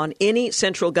proscription upon any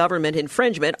central government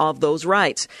infringement of those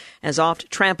rights. As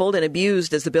oft trampled and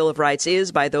abused as the Bill of Rights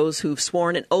is by those who've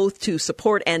sworn an oath to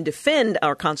support and defend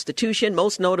our Constitution,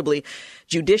 most notably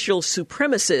judicial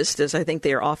supremacists, as I think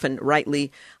they are often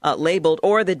rightly labeled,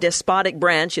 or the despotic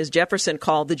branch, as Jefferson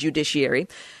called the judiciary,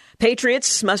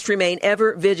 patriots must remain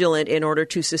ever vigilant in order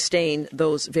to sustain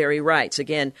those very rights.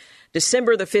 Again,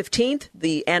 December the 15th,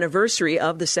 the anniversary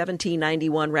of the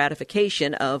 1791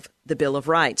 ratification of the Bill of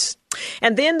Rights.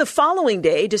 And then the following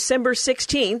day, December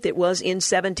 16th, it was in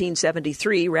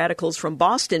 1773, radicals from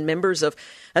Boston, members of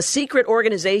a secret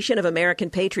organization of American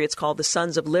patriots called the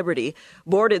Sons of Liberty,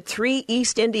 boarded 3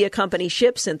 East India Company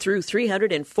ships and threw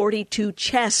 342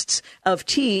 chests of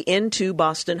tea into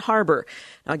Boston Harbor.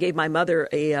 Now, I gave my mother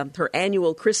her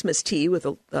annual Christmas tea with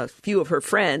a few of her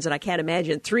friends, and I can't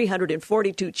imagine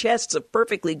 342 chests of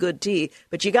perfectly good tea,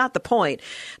 but you got the point.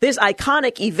 This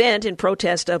iconic event in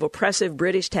protest of oppressive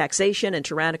British taxation and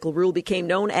tyrannical rule became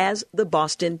known as the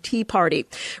Boston Tea Party.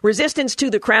 Resistance to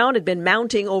the crown had been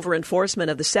mounting over enforcement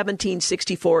of the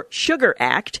 1764 Sugar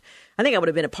Act. I think I would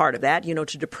have been a part of that,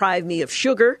 to deprive me of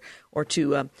sugar or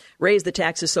to raise the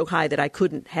taxes so high that I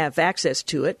couldn't have access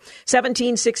to it.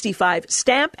 1765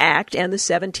 Stamp Act and the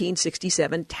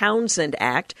 1767 Townshend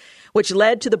Act, which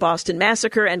led to the Boston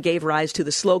Massacre and gave rise to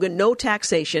the slogan, "No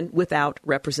taxation without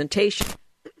representation."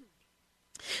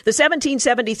 The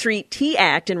 1773 Tea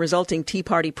Act and resulting Tea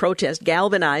Party protest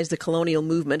galvanized the colonial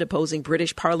movement opposing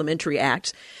British parliamentary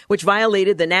acts, which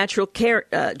violated the natural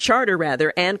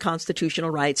charter and constitutional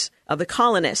rights of the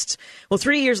colonists. Well,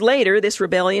 3 years later, this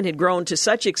rebellion had grown to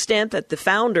such extent that the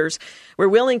founders were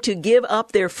willing to give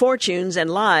up their fortunes and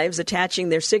lives, attaching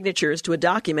their signatures to a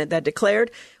document that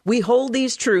declared, "We hold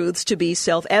these truths to be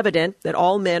self-evident, that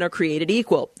all men are created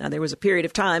equal." Now, there was a period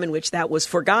of time in which that was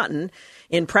forgotten.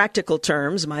 In practical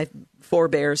terms, my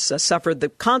forebears suffered the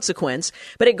consequence,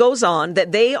 but it goes on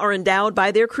that they are endowed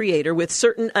by their Creator with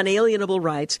certain unalienable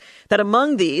rights, that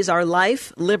among these are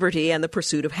life, liberty, and the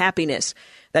pursuit of happiness.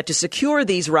 That to secure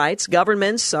these rights,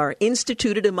 governments are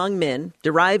instituted among men,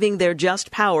 deriving their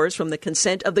just powers from the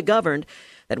consent of the governed,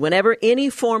 that whenever any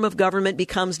form of government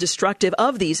becomes destructive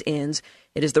of these ends,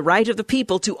 it is the right of the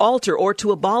people to alter or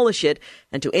to abolish it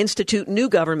and to institute new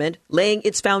government, laying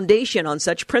its foundation on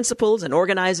such principles and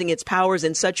organizing its powers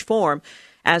in such form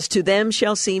as to them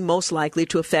shall seem most likely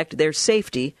to affect their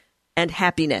safety and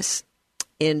happiness.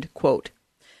 End quote.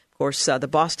 Of course, the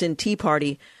Boston Tea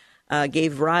Party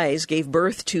gave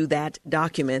birth to that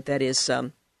document that is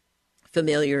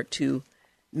familiar to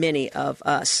many of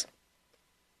us.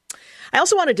 I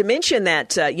also wanted to mention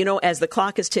that, as the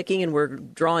clock is ticking and we're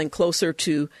drawing closer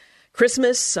to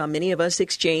Christmas, many of us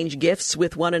exchange gifts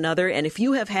with one another. And if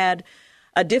you have had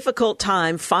a difficult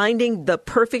time finding the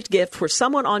perfect gift for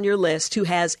someone on your list who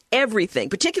has everything,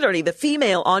 particularly the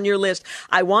female on your list,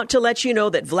 I want to let you know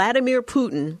that Vladimir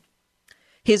Putin,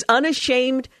 his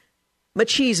unashamed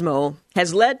machismo,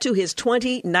 has led to his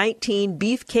 2019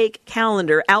 beefcake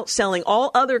calendar outselling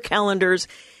all other calendars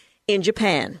in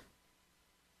Japan.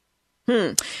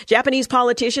 Japanese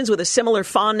politicians with a similar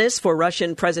fondness for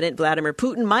Russian President Vladimir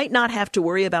Putin might not have to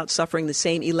worry about suffering the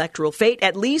same electoral fate,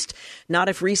 at least not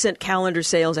if recent calendar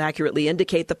sales accurately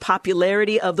indicate the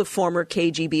popularity of the former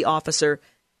KGB officer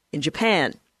in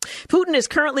Japan. Putin is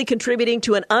currently contributing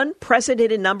to an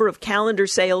unprecedented number of calendar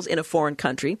sales in a foreign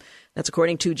country. That's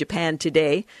according to Japan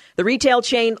Today. The retail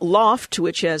chain Loft,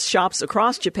 which has shops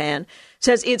across Japan,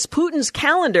 says it's Putin's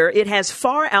calendar. It has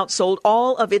far outsold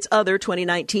all of its other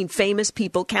 2019 famous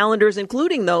people calendars,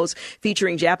 including those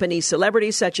featuring Japanese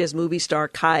celebrities such as movie star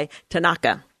Kai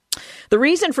Tanaka. The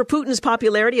reason for Putin's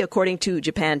popularity, according to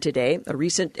Japan Today, a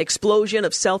recent explosion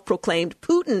of self-proclaimed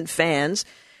Putin fans,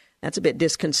 that's a bit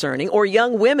disconcerting, or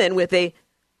young women with a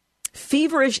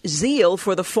feverish zeal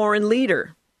for the foreign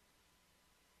leader.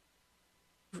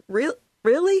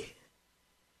 Really?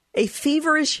 A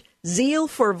feverish zeal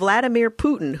for Vladimir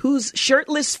Putin, whose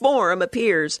shirtless form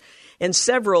appears in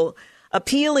several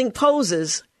appealing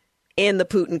poses in the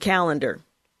Putin calendar.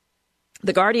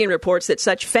 The Guardian reports that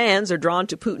such fans are drawn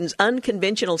to Putin's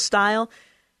unconventional style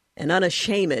and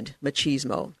unashamed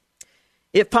machismo.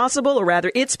 If possible, or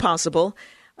rather it's possible,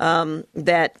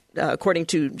 that, according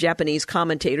to Japanese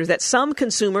commentators, that some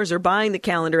consumers are buying the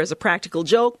calendar as a practical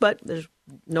joke, but there's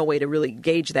no way to really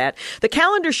gauge that. The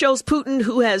calendar shows Putin,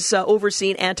 who has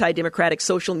overseen anti-democratic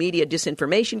social media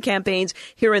disinformation campaigns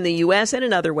here in the U.S. and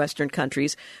in other Western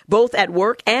countries, both at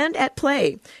work and at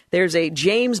play. There's a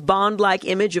James Bond-like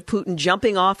image of Putin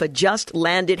jumping off a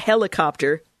just-landed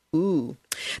helicopter. Ooh,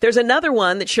 There's another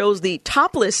one that shows the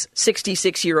topless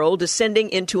 66-year-old descending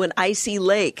into an icy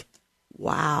lake.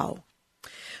 Wow.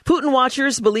 Putin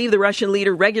watchers believe the Russian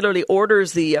leader regularly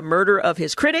orders the murder of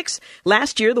his critics.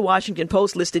 Last year, the Washington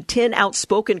Post listed 10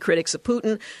 outspoken critics of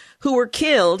Putin who were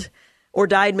killed or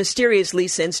died mysteriously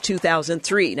since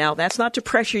 2003. Now, that's not to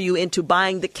pressure you into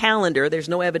buying the calendar. There's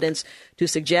no evidence to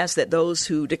suggest that those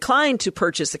who decline to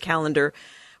purchase the calendar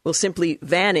will simply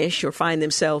vanish or find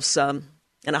themselves in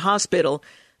a hospital.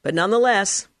 But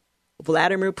nonetheless,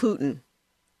 Vladimir Putin,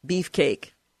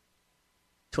 Beefcake,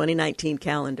 2019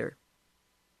 calendar.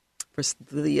 For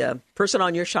the person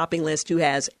on your shopping list who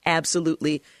has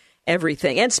absolutely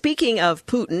everything. And speaking of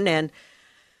Putin and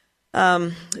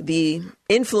the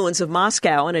influence of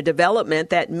Moscow and a development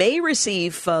that may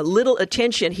receive little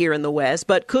attention here in the West,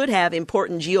 but could have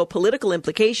important geopolitical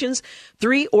implications,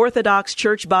 3 Orthodox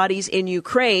church bodies in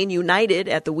Ukraine united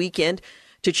at the weekend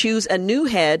to choose a new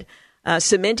head,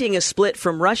 cementing a split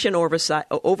from Russian oversight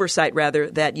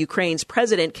that Ukraine's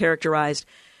president characterized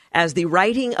as the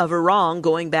righting of a wrong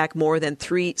going back more than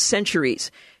 3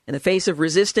 centuries. In the face of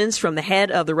resistance from the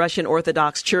head of the Russian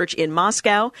Orthodox Church in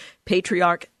Moscow,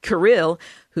 Patriarch Kirill,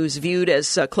 who's viewed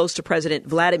as close to President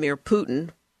Vladimir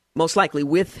Putin, most likely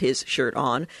with his shirt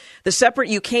on, the separate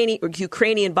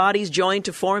Ukrainian bodies joined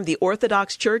to form the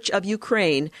Orthodox Church of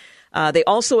Ukraine. They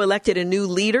also elected a new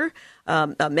leader,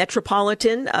 a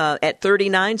metropolitan at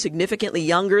 39, significantly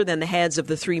younger than the heads of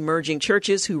the 3 merging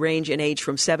churches, who range in age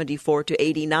from 74 to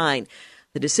 89.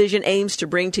 The decision aims to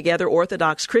bring together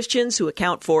Orthodox Christians who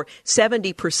account for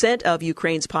 70% of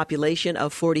Ukraine's population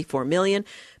of 44 million.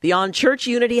 Beyond church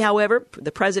unity, however,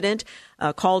 the president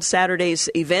called Saturday's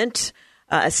event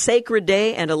a sacred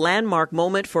day and a landmark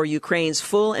moment for Ukraine's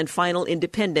full and final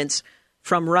independence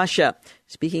from Russia.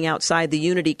 Speaking outside the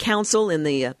Unity Council in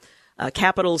the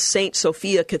capital's St.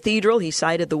 Sophia Cathedral, he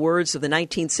cited the words of the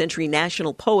 19th century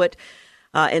national poet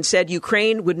and said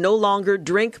Ukraine would no longer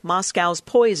drink Moscow's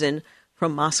poison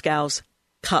from Moscow's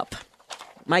cup.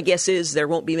 My guess is there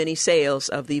won't be many sales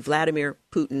of the Vladimir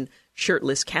Putin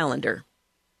shirtless calendar.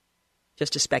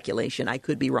 Just a speculation. I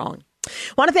could be wrong. I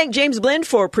want to thank James Blend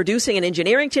for producing and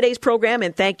engineering today's program,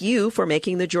 and thank you for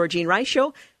making the Georgene Rice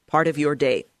Show part of your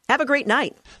day. Have a great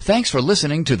night. Thanks for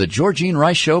listening to the Georgene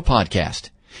Rice Show podcast.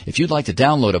 If you'd like to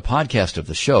download a podcast of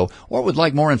the show or would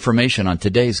like more information on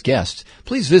today's guests,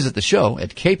 please visit the show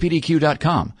at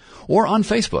kpdq.com or on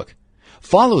Facebook.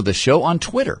 Follow the show on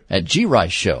Twitter at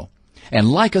GRiceShow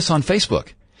and like us on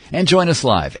Facebook. And join us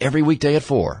live every weekday at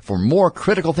 4 for more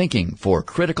critical thinking for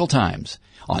critical times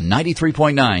on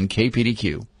 93.9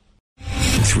 KPDQ.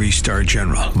 3-star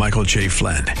General Michael J.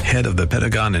 Flynn, head of the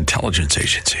Pentagon Intelligence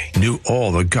Agency, knew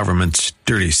all the government's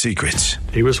dirty secrets.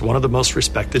 He was one of the most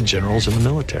respected generals in the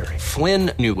military.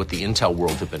 Flynn knew what the intel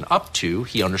world had been up to.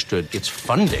 He understood its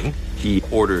funding. He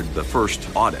ordered the first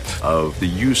audit of the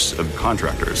use of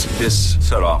contractors. This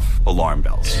set off alarm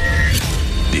bells.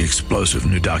 The explosive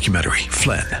new documentary,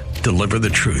 Flynn, Deliver the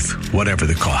Truth, Whatever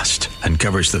the Cost,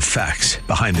 uncovers the facts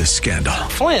behind this scandal.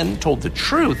 Flynn told the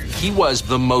truth. He was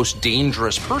the most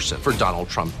dangerous person for Donald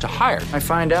Trump to hire. I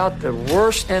find out the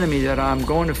worst enemy that I'm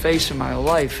going to face in my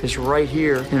life is right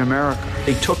here in America.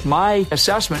 They took my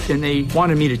assessment and they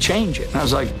wanted me to change it. And I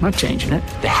was like, I'm not changing it.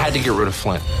 They had to get rid of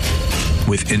Flynn.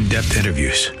 With in-depth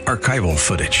interviews, archival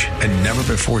footage, and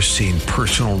never-before-seen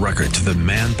personal records of the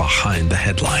man behind the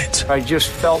headlines. I just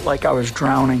felt like I was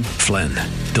drowning. Flynn,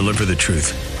 Deliver the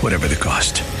Truth, Whatever the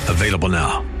Cost. Available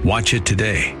now. Watch it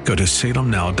today. Go to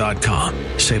salemnow.com.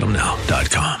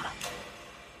 salemnow.com.